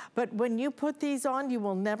again. But when you put these on, you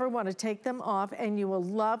will never wanna take them off, and you will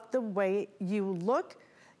love the way you look.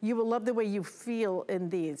 You will love the way you feel in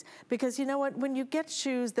these. Because you know what, when you get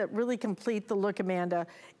shoes that really complete the look, Amanda,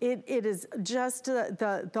 it is just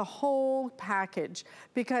the whole package.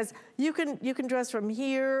 Because you can dress from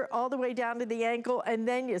here all the way down to the ankle, and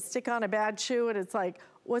then you stick on a bad shoe, and it's like,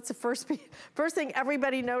 what's the first thing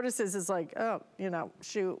everybody notices is like, oh, you know,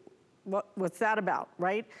 shoe, what's that about,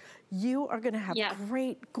 right? You are gonna have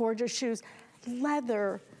great, gorgeous shoes.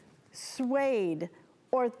 Leather, suede,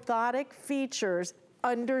 orthotic features,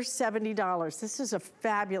 under $70. This is a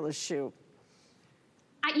fabulous shoe.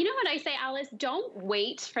 You know what I say, Alice? Don't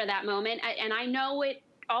wait for that moment. And I know it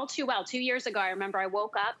all too well. 2 years ago, I remember I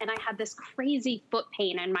woke up and I had this crazy foot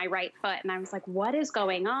pain in my right foot. And I was like, what is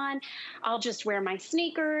going on? I'll just wear my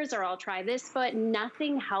sneakers or I'll try this foot.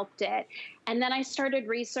 Nothing helped it. And then I started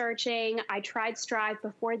researching. I tried Strive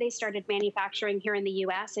before they started manufacturing here in the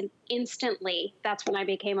US. And instantly, that's when I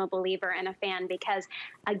became a believer and a fan because,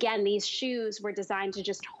 again, these shoes were designed to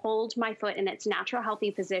just hold my foot in its natural, healthy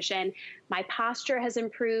position. My posture has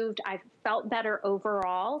improved. I've felt better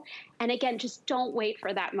overall. And again, just don't wait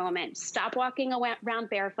for that moment. Stop walking around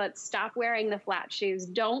barefoot. Stop wearing the flat shoes.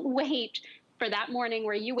 Don't wait for that morning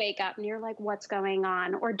where you wake up and you're like, what's going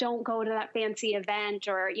on? Or don't go to that fancy event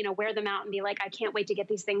or, you know, wear them out and be like, I can't wait to get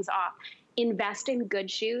these things off. Invest in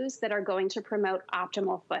good shoes that are going to promote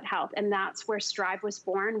optimal foot health. And that's where Strive was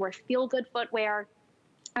born. We're feel-good footwear.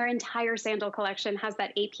 Our entire sandal collection has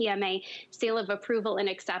that APMA seal of approval and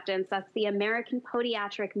acceptance. That's the American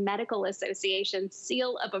Podiatric Medical Association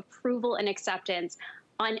seal of approval and acceptance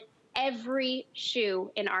on every shoe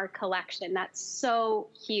in our collection. That's so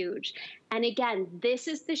huge. And again, this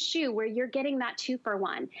is the shoe where you're getting that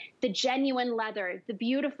 2-for-1, the genuine leather, the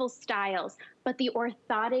beautiful styles, but the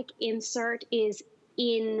orthotic insert is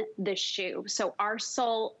in the shoe. So our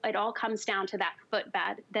sole, it all comes down to that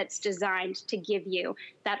footbed that's designed to give you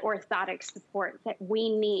that orthotic support that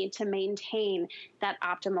we need to maintain that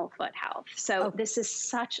optimal foot health. So this is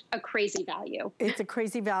such a crazy value. It's a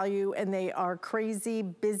crazy value, and they are crazy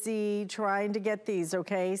busy trying to get these,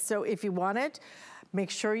 okay? So if you want it, make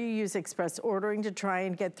sure you use express ordering to try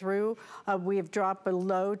and get through. We have dropped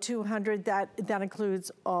below 200. That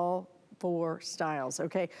includes all 4 styles,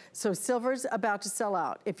 okay? So silver's about to sell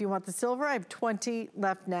out. If you want the silver, I have 20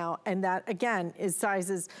 left now, and that, again, is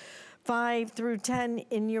sizes 5 through 10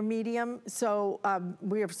 in your medium. So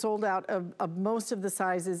we have sold out of most of the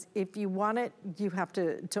sizes. If you want it, you have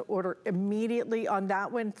to order immediately on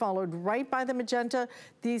that one, followed right by the magenta.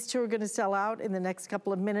 These two are gonna sell out in the next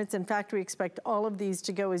couple of minutes. In fact, we expect all of these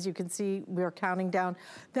to go. As you can see, we're counting down.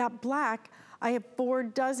 That black, I have 4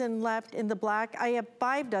 dozen left in the black. I have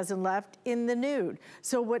 5 dozen left in the nude.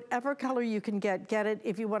 So whatever color you can get it.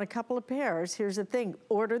 If you want a couple of pairs, here's the thing,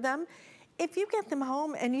 order them. If you get them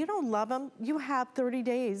home and you don't love them, you have 30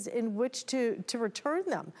 days in which to return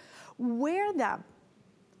them. Wear them.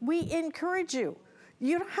 We encourage you.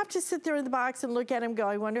 You don't have to sit there in the box and look at them and go,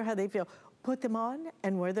 I wonder how they feel. Put them on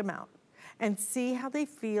and wear them out and see how they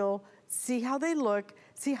feel, see how they look,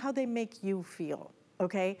 see how they make you feel.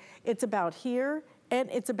 Okay, it's about here and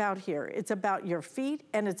it's about here. It's about your feet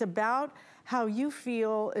and it's about how you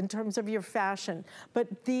feel in terms of your fashion.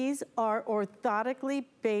 But these are orthotically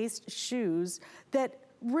based shoes that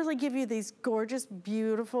really give you these gorgeous,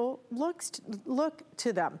 beautiful look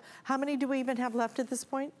to them. How many do we even have left at this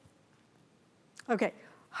point? Okay,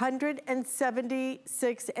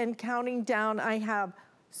 176 and counting down. I have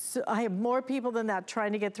more people than that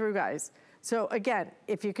trying to get through, guys. So again,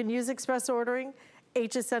 if you can use express ordering,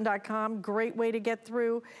 hsn.com, great way to get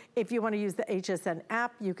through. If you want to use the HSN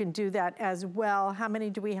app, you can do that as well. How many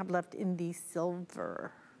do we have left in the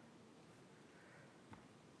silver?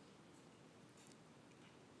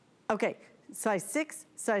 Okay, size 6,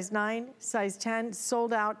 size 9, size 10,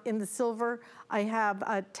 sold out in the silver. I have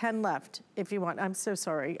 10 left if you want. I'm so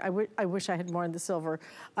sorry. I wish I had more in the silver.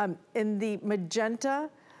 In the magenta,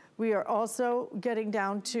 we are also getting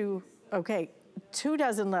down to, okay, 2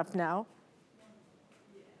 dozen left now.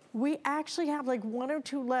 We actually have like 1 or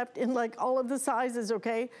 2 left in like all of the sizes,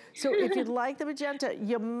 okay? So if you'd like the magenta,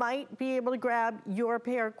 you might be able to grab your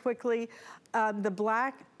pair quickly. The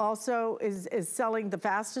black also is selling the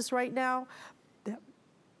fastest right now.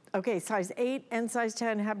 Okay, size 8 and size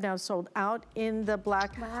 10 have now sold out in the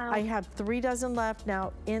black. Wow. I have 3 dozen left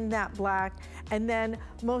now in that black. And then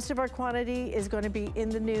most of our quantity is going to be in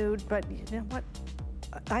the nude, but you know what?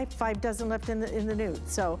 I have 5 dozen left in the nude.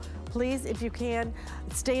 So please, if you can,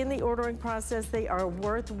 stay in the ordering process. They are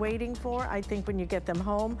worth waiting for. I think when you get them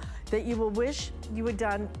home, that you will wish you had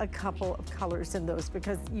done a couple of colors in those,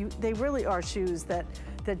 because they really are shoes that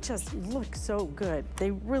just look so good.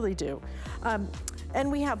 They really do.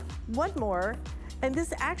 And we have one more, and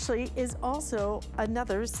this actually is also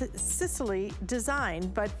another Sicily design,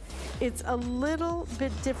 but it's a little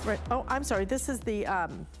bit different. Oh, I'm sorry, this is the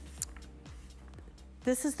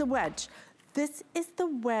wedge. This is the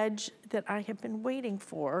wedge that I have been waiting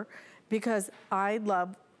for, because I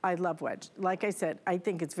love wedge. Like I said, I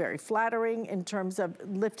think it's very flattering in terms of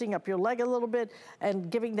lifting up your leg a little bit and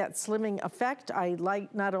giving that slimming effect. I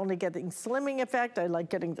like not only getting slimming effect, I like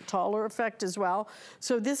getting the taller effect as well.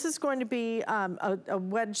 So this is going to be a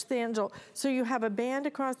wedge sandal. So you have a band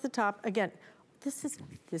across the top. Again, this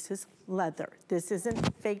is leather. This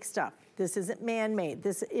isn't fake stuff. This isn't man-made.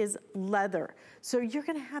 This is leather. So you're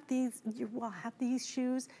gonna have these, you will have these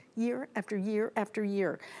shoes year after year after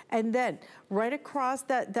year. And then right across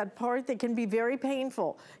that part that can be very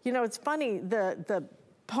painful. You know, it's funny, the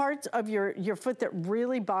parts of your foot that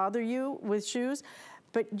really bother you with shoes,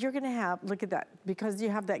 but you're gonna have, look at that, because you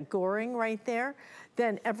have that goring right there,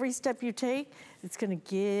 then every step you take, it's gonna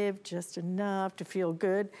give just enough to feel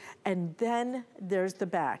good. And then there's the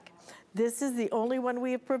back. This is the only one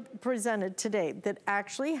we have presented today that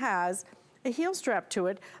actually has a heel strap to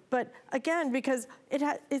it. But again, because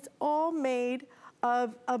it's all made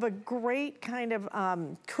of a great kind of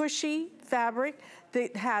cushy fabric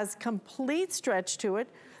that has complete stretch to it.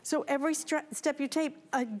 So every step you take,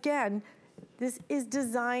 again, this is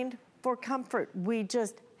designed for comfort. We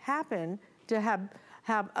just happen to have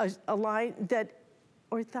a line that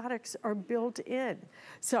orthotics are built in.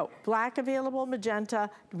 So black available, magenta.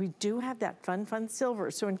 We do have that fun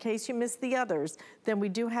silver. So in case you missed the others, then we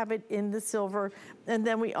do have it in the silver. And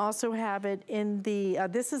then we also have it in the,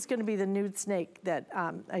 this is gonna be the nude snake that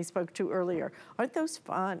I spoke to earlier. Aren't those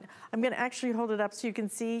fun? I'm gonna actually hold it up so you can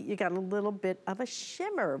see you got a little bit of a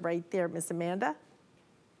shimmer right there, Miss Amanda.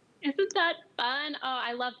 Isn't that fun? Oh,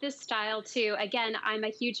 I love this style too. Again, I'm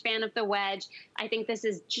a huge fan of the wedge. I think this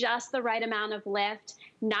is just the right amount of lift.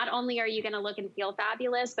 Not only are you going to look and feel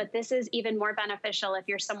fabulous, but this is even more beneficial if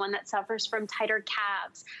you're someone that suffers from tighter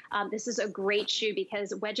calves. This is a great shoe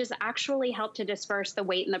because wedges actually help to disperse the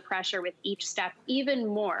weight and the pressure with each step even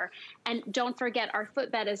more. And don't forget, our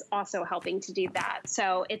footbed is also helping to do that.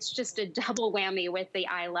 So it's just a double whammy with the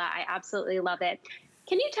Isla. I absolutely love it.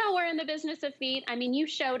 Can you tell we're in the business of feet? I mean, you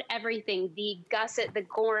showed everything, the gusset, the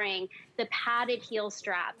goring, the padded heel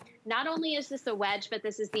strap. Not only is this a wedge, but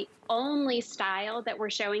this is the only style that we're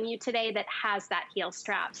showing you today that has that heel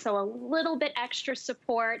strap. So a little bit extra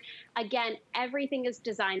support. Again, everything is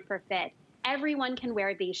designed for fit. Everyone can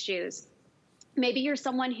wear these shoes. Maybe you're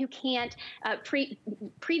someone who can't,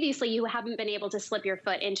 previously you haven't been able to slip your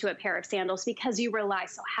foot into a pair of sandals because you rely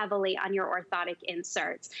so heavily on your orthotic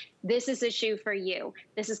inserts. This is a shoe for you.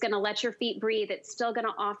 This is gonna let your feet breathe. It's still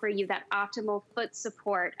gonna offer you that optimal foot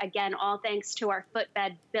support. Again, all thanks to our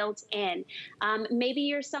footbed built in. Maybe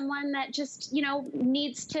you're someone that just, you know,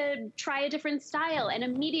 needs to try a different style. And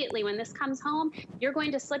immediately when this comes home, you're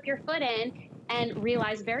going to slip your foot in and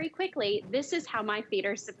realize very quickly, this is how my feet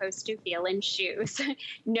are supposed to feel in shoes.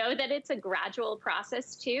 Know that it's a gradual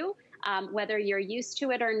process too. Whether you're used to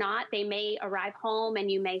it or not, they may arrive home and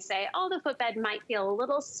you may say, oh, the footbed might feel a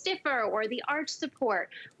little stiffer or the arch support.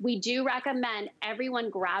 We do recommend everyone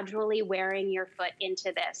gradually wearing your foot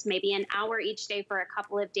into this. Maybe an hour each day for a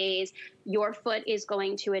couple of days. Your foot is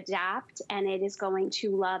going to adapt and it is going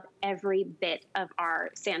to love every bit of our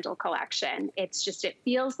sandal collection. It's just, it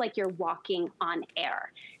feels like you're walking on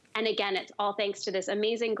air. And again, it's all thanks to this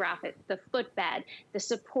amazing graphic, the footbed, the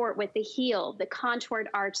support with the heel, the contoured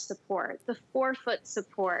arch support, the forefoot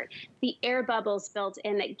support, the air bubbles built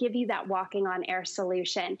in that give you that walking on air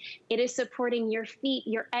solution. It is supporting your feet,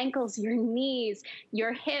 your ankles, your knees,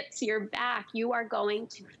 your hips, your back. You are going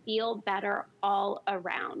to feel better all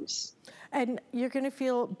around. And you're going to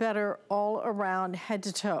feel better all around, head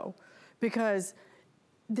to toe, because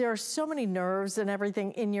there are so many nerves and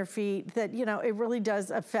everything in your feet that, you know, it really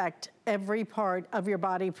does affect every part of your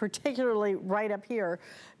body, particularly right up here,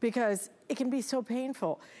 because it can be so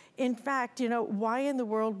painful. In fact, you know, why in the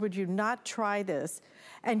world would you not try this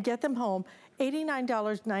and get them home?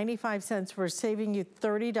 $89.95, we're saving you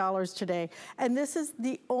 $30 today. And this is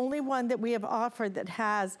the only one that we have offered that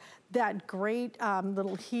has that great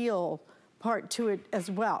little heel part to it as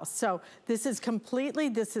well. So this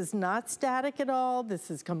is not static at all. This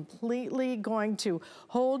is completely going to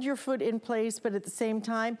hold your foot in place, but at the same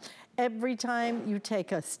time, every time you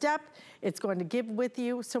take a step, it's going to give with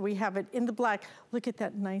you. So we have it in the black. Look at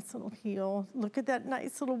that nice little heel. Look at that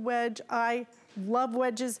nice little wedge. I love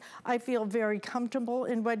wedges. I feel very comfortable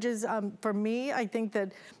in wedges. For me, I think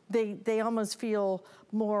that they almost feel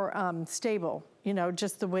more stable, you know,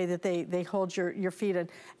 just the way that they hold your feet in.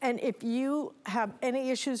 And if you have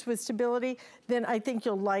any issues with stability, then I think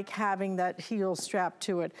you'll like having that heel strap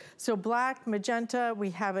to it. So black, magenta,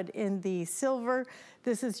 we have it in the silver.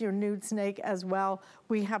 This is your nude snake as well.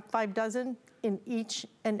 We have 5 dozen in each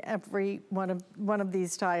and every one of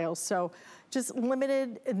these styles. So just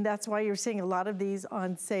limited, and that's why you're seeing a lot of these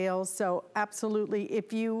on sale. So absolutely,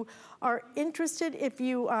 if you are interested, if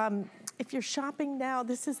you're shopping now,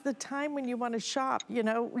 this is the time when you want to shop. You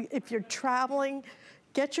know, if you're traveling,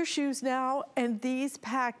 get your shoes now, and these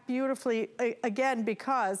pack beautifully, again,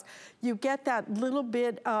 because you get that little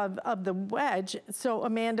bit of the wedge. So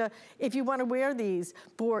Amanda, if you want to wear these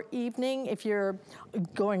for evening, if you're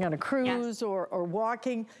going on a cruise, yes, or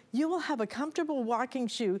walking, you will have a comfortable walking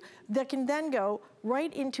shoe that can then go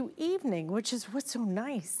right into evening, which is what's so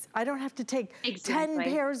nice. I don't have to take 10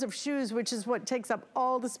 pairs of shoes, which is what takes up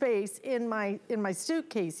all the space in my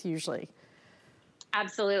suitcase usually.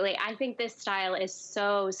 Absolutely. I think this style is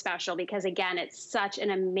so special because, again, it's such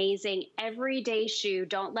an amazing everyday shoe.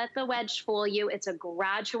 Don't let the wedge fool you. It's a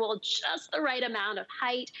gradual, just the right amount of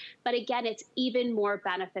height. But again, it's even more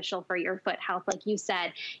beneficial for your foot health. Like you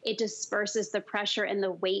said, it disperses the pressure and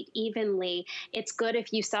the weight evenly. It's good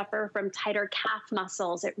if you suffer from tighter calf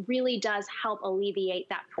muscles. It really does help alleviate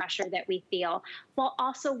that pressure that we feel while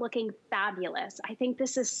also looking fabulous. I think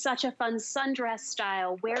this is such a fun sundress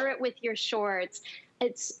style. Wear it with your shorts.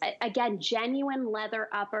 It's, again, genuine leather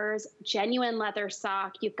uppers, genuine leather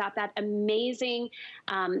sock. You've got that amazing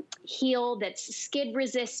heel that's skid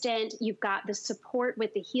resistant. You've got the support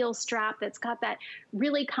with the heel strap that's got that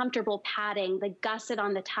really comfortable padding, the gusset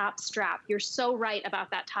on the top strap. You're so right about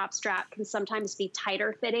that top strap can sometimes be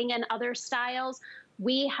tighter fitting in other styles.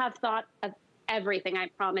 We have thought of everything, I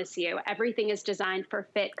promise you. Everything is designed for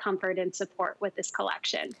fit, comfort, and support with this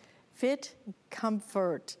collection. Fit,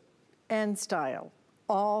 comfort, and style.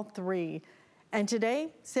 All three. And today,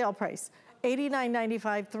 sale price,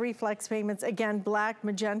 $89.95, 3 flex payments. Again, black,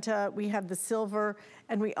 magenta, we have the silver,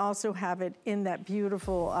 and we also have it in that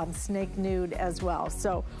beautiful snake nude as well.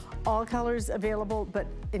 So all colors available, but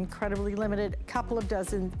incredibly limited, a couple of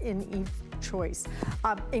dozen in each choice.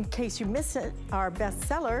 In case you missed it, our best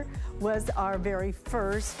seller was our very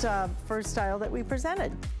first style that we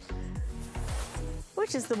presented,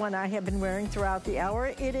 which is the one I have been wearing throughout the hour.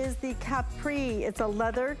 It is the Capri. It's a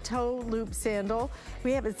leather toe loop sandal.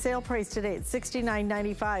 We have it sale price today at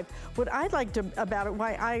 $69.95. What I liked about it,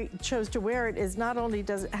 why I chose to wear it, is not only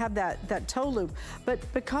does it have that toe loop, but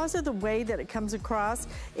because of the way that it comes across,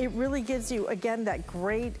 it really gives you, again, that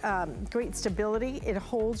great stability. It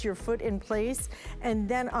holds your foot in place. And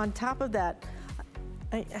then on top of that,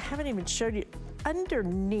 I haven't even showed you,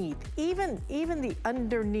 underneath, even the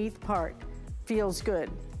underneath part feels good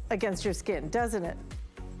against your skin, doesn't it?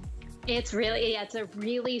 It's really, it's a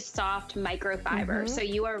really soft microfiber. So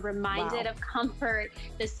you are reminded of comfort.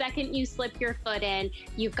 The second you slip your foot in,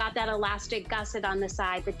 you've got that elastic gusset on the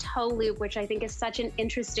side, the toe loop, which I think is such an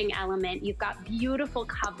interesting element. You've got beautiful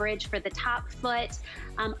coverage for the top foot.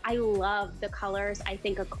 I love the colors. I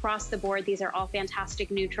think across the board, these are all fantastic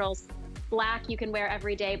neutrals. Black you can wear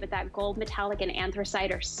every day, but that gold, metallic, and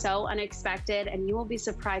anthracite are so unexpected, and you will be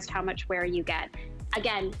surprised how much wear you get.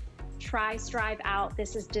 Again, Try Strive Out.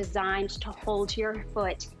 This is designed to hold your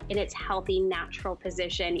foot in its healthy, natural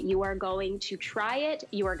position. You are going to try it.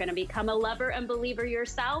 You are going to become a lover and believer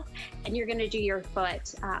yourself, and you're going to do your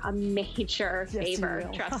foot a major favor.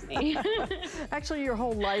 Trust me. Actually, your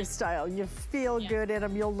whole lifestyle. You feel good in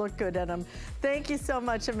them. You'll look good in them. Thank you so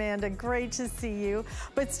much, Amanda. Great to see you.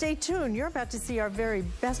 But stay tuned. You're about to see our very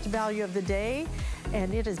best value of the day,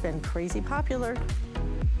 and it has been crazy popular.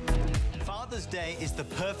 Father's Day is the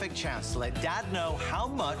perfect chance to let Dad know how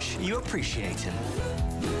much you appreciate him.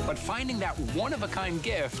 But finding that one-of-a-kind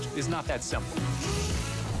gift is not that simple.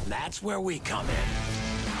 That's where we come in.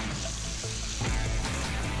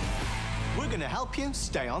 We're going to help you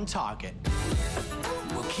stay on target.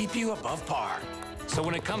 We'll keep you above par. So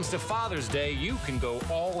when it comes to Father's Day, you can go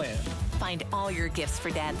all in. Find all your gifts for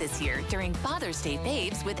Dad this year during Father's Day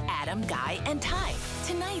Faves with Adam, Guy, and Ty.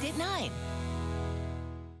 Tonight at 9.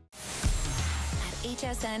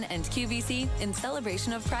 HSN and QVC in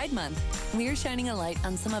celebration of Pride Month. We're shining a light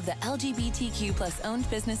on some of the LGBTQ+ owned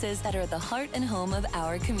businesses that are the heart and home of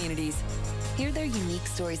our communities. Hear their unique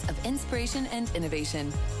stories of inspiration and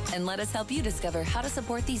innovation. And let us help you discover how to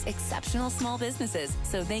support these exceptional small businesses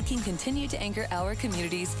so they can continue to anchor our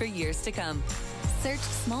communities for years to come. Search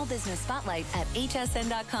Small Business Spotlight at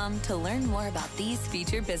hsn.com to learn more about these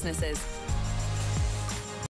featured businesses.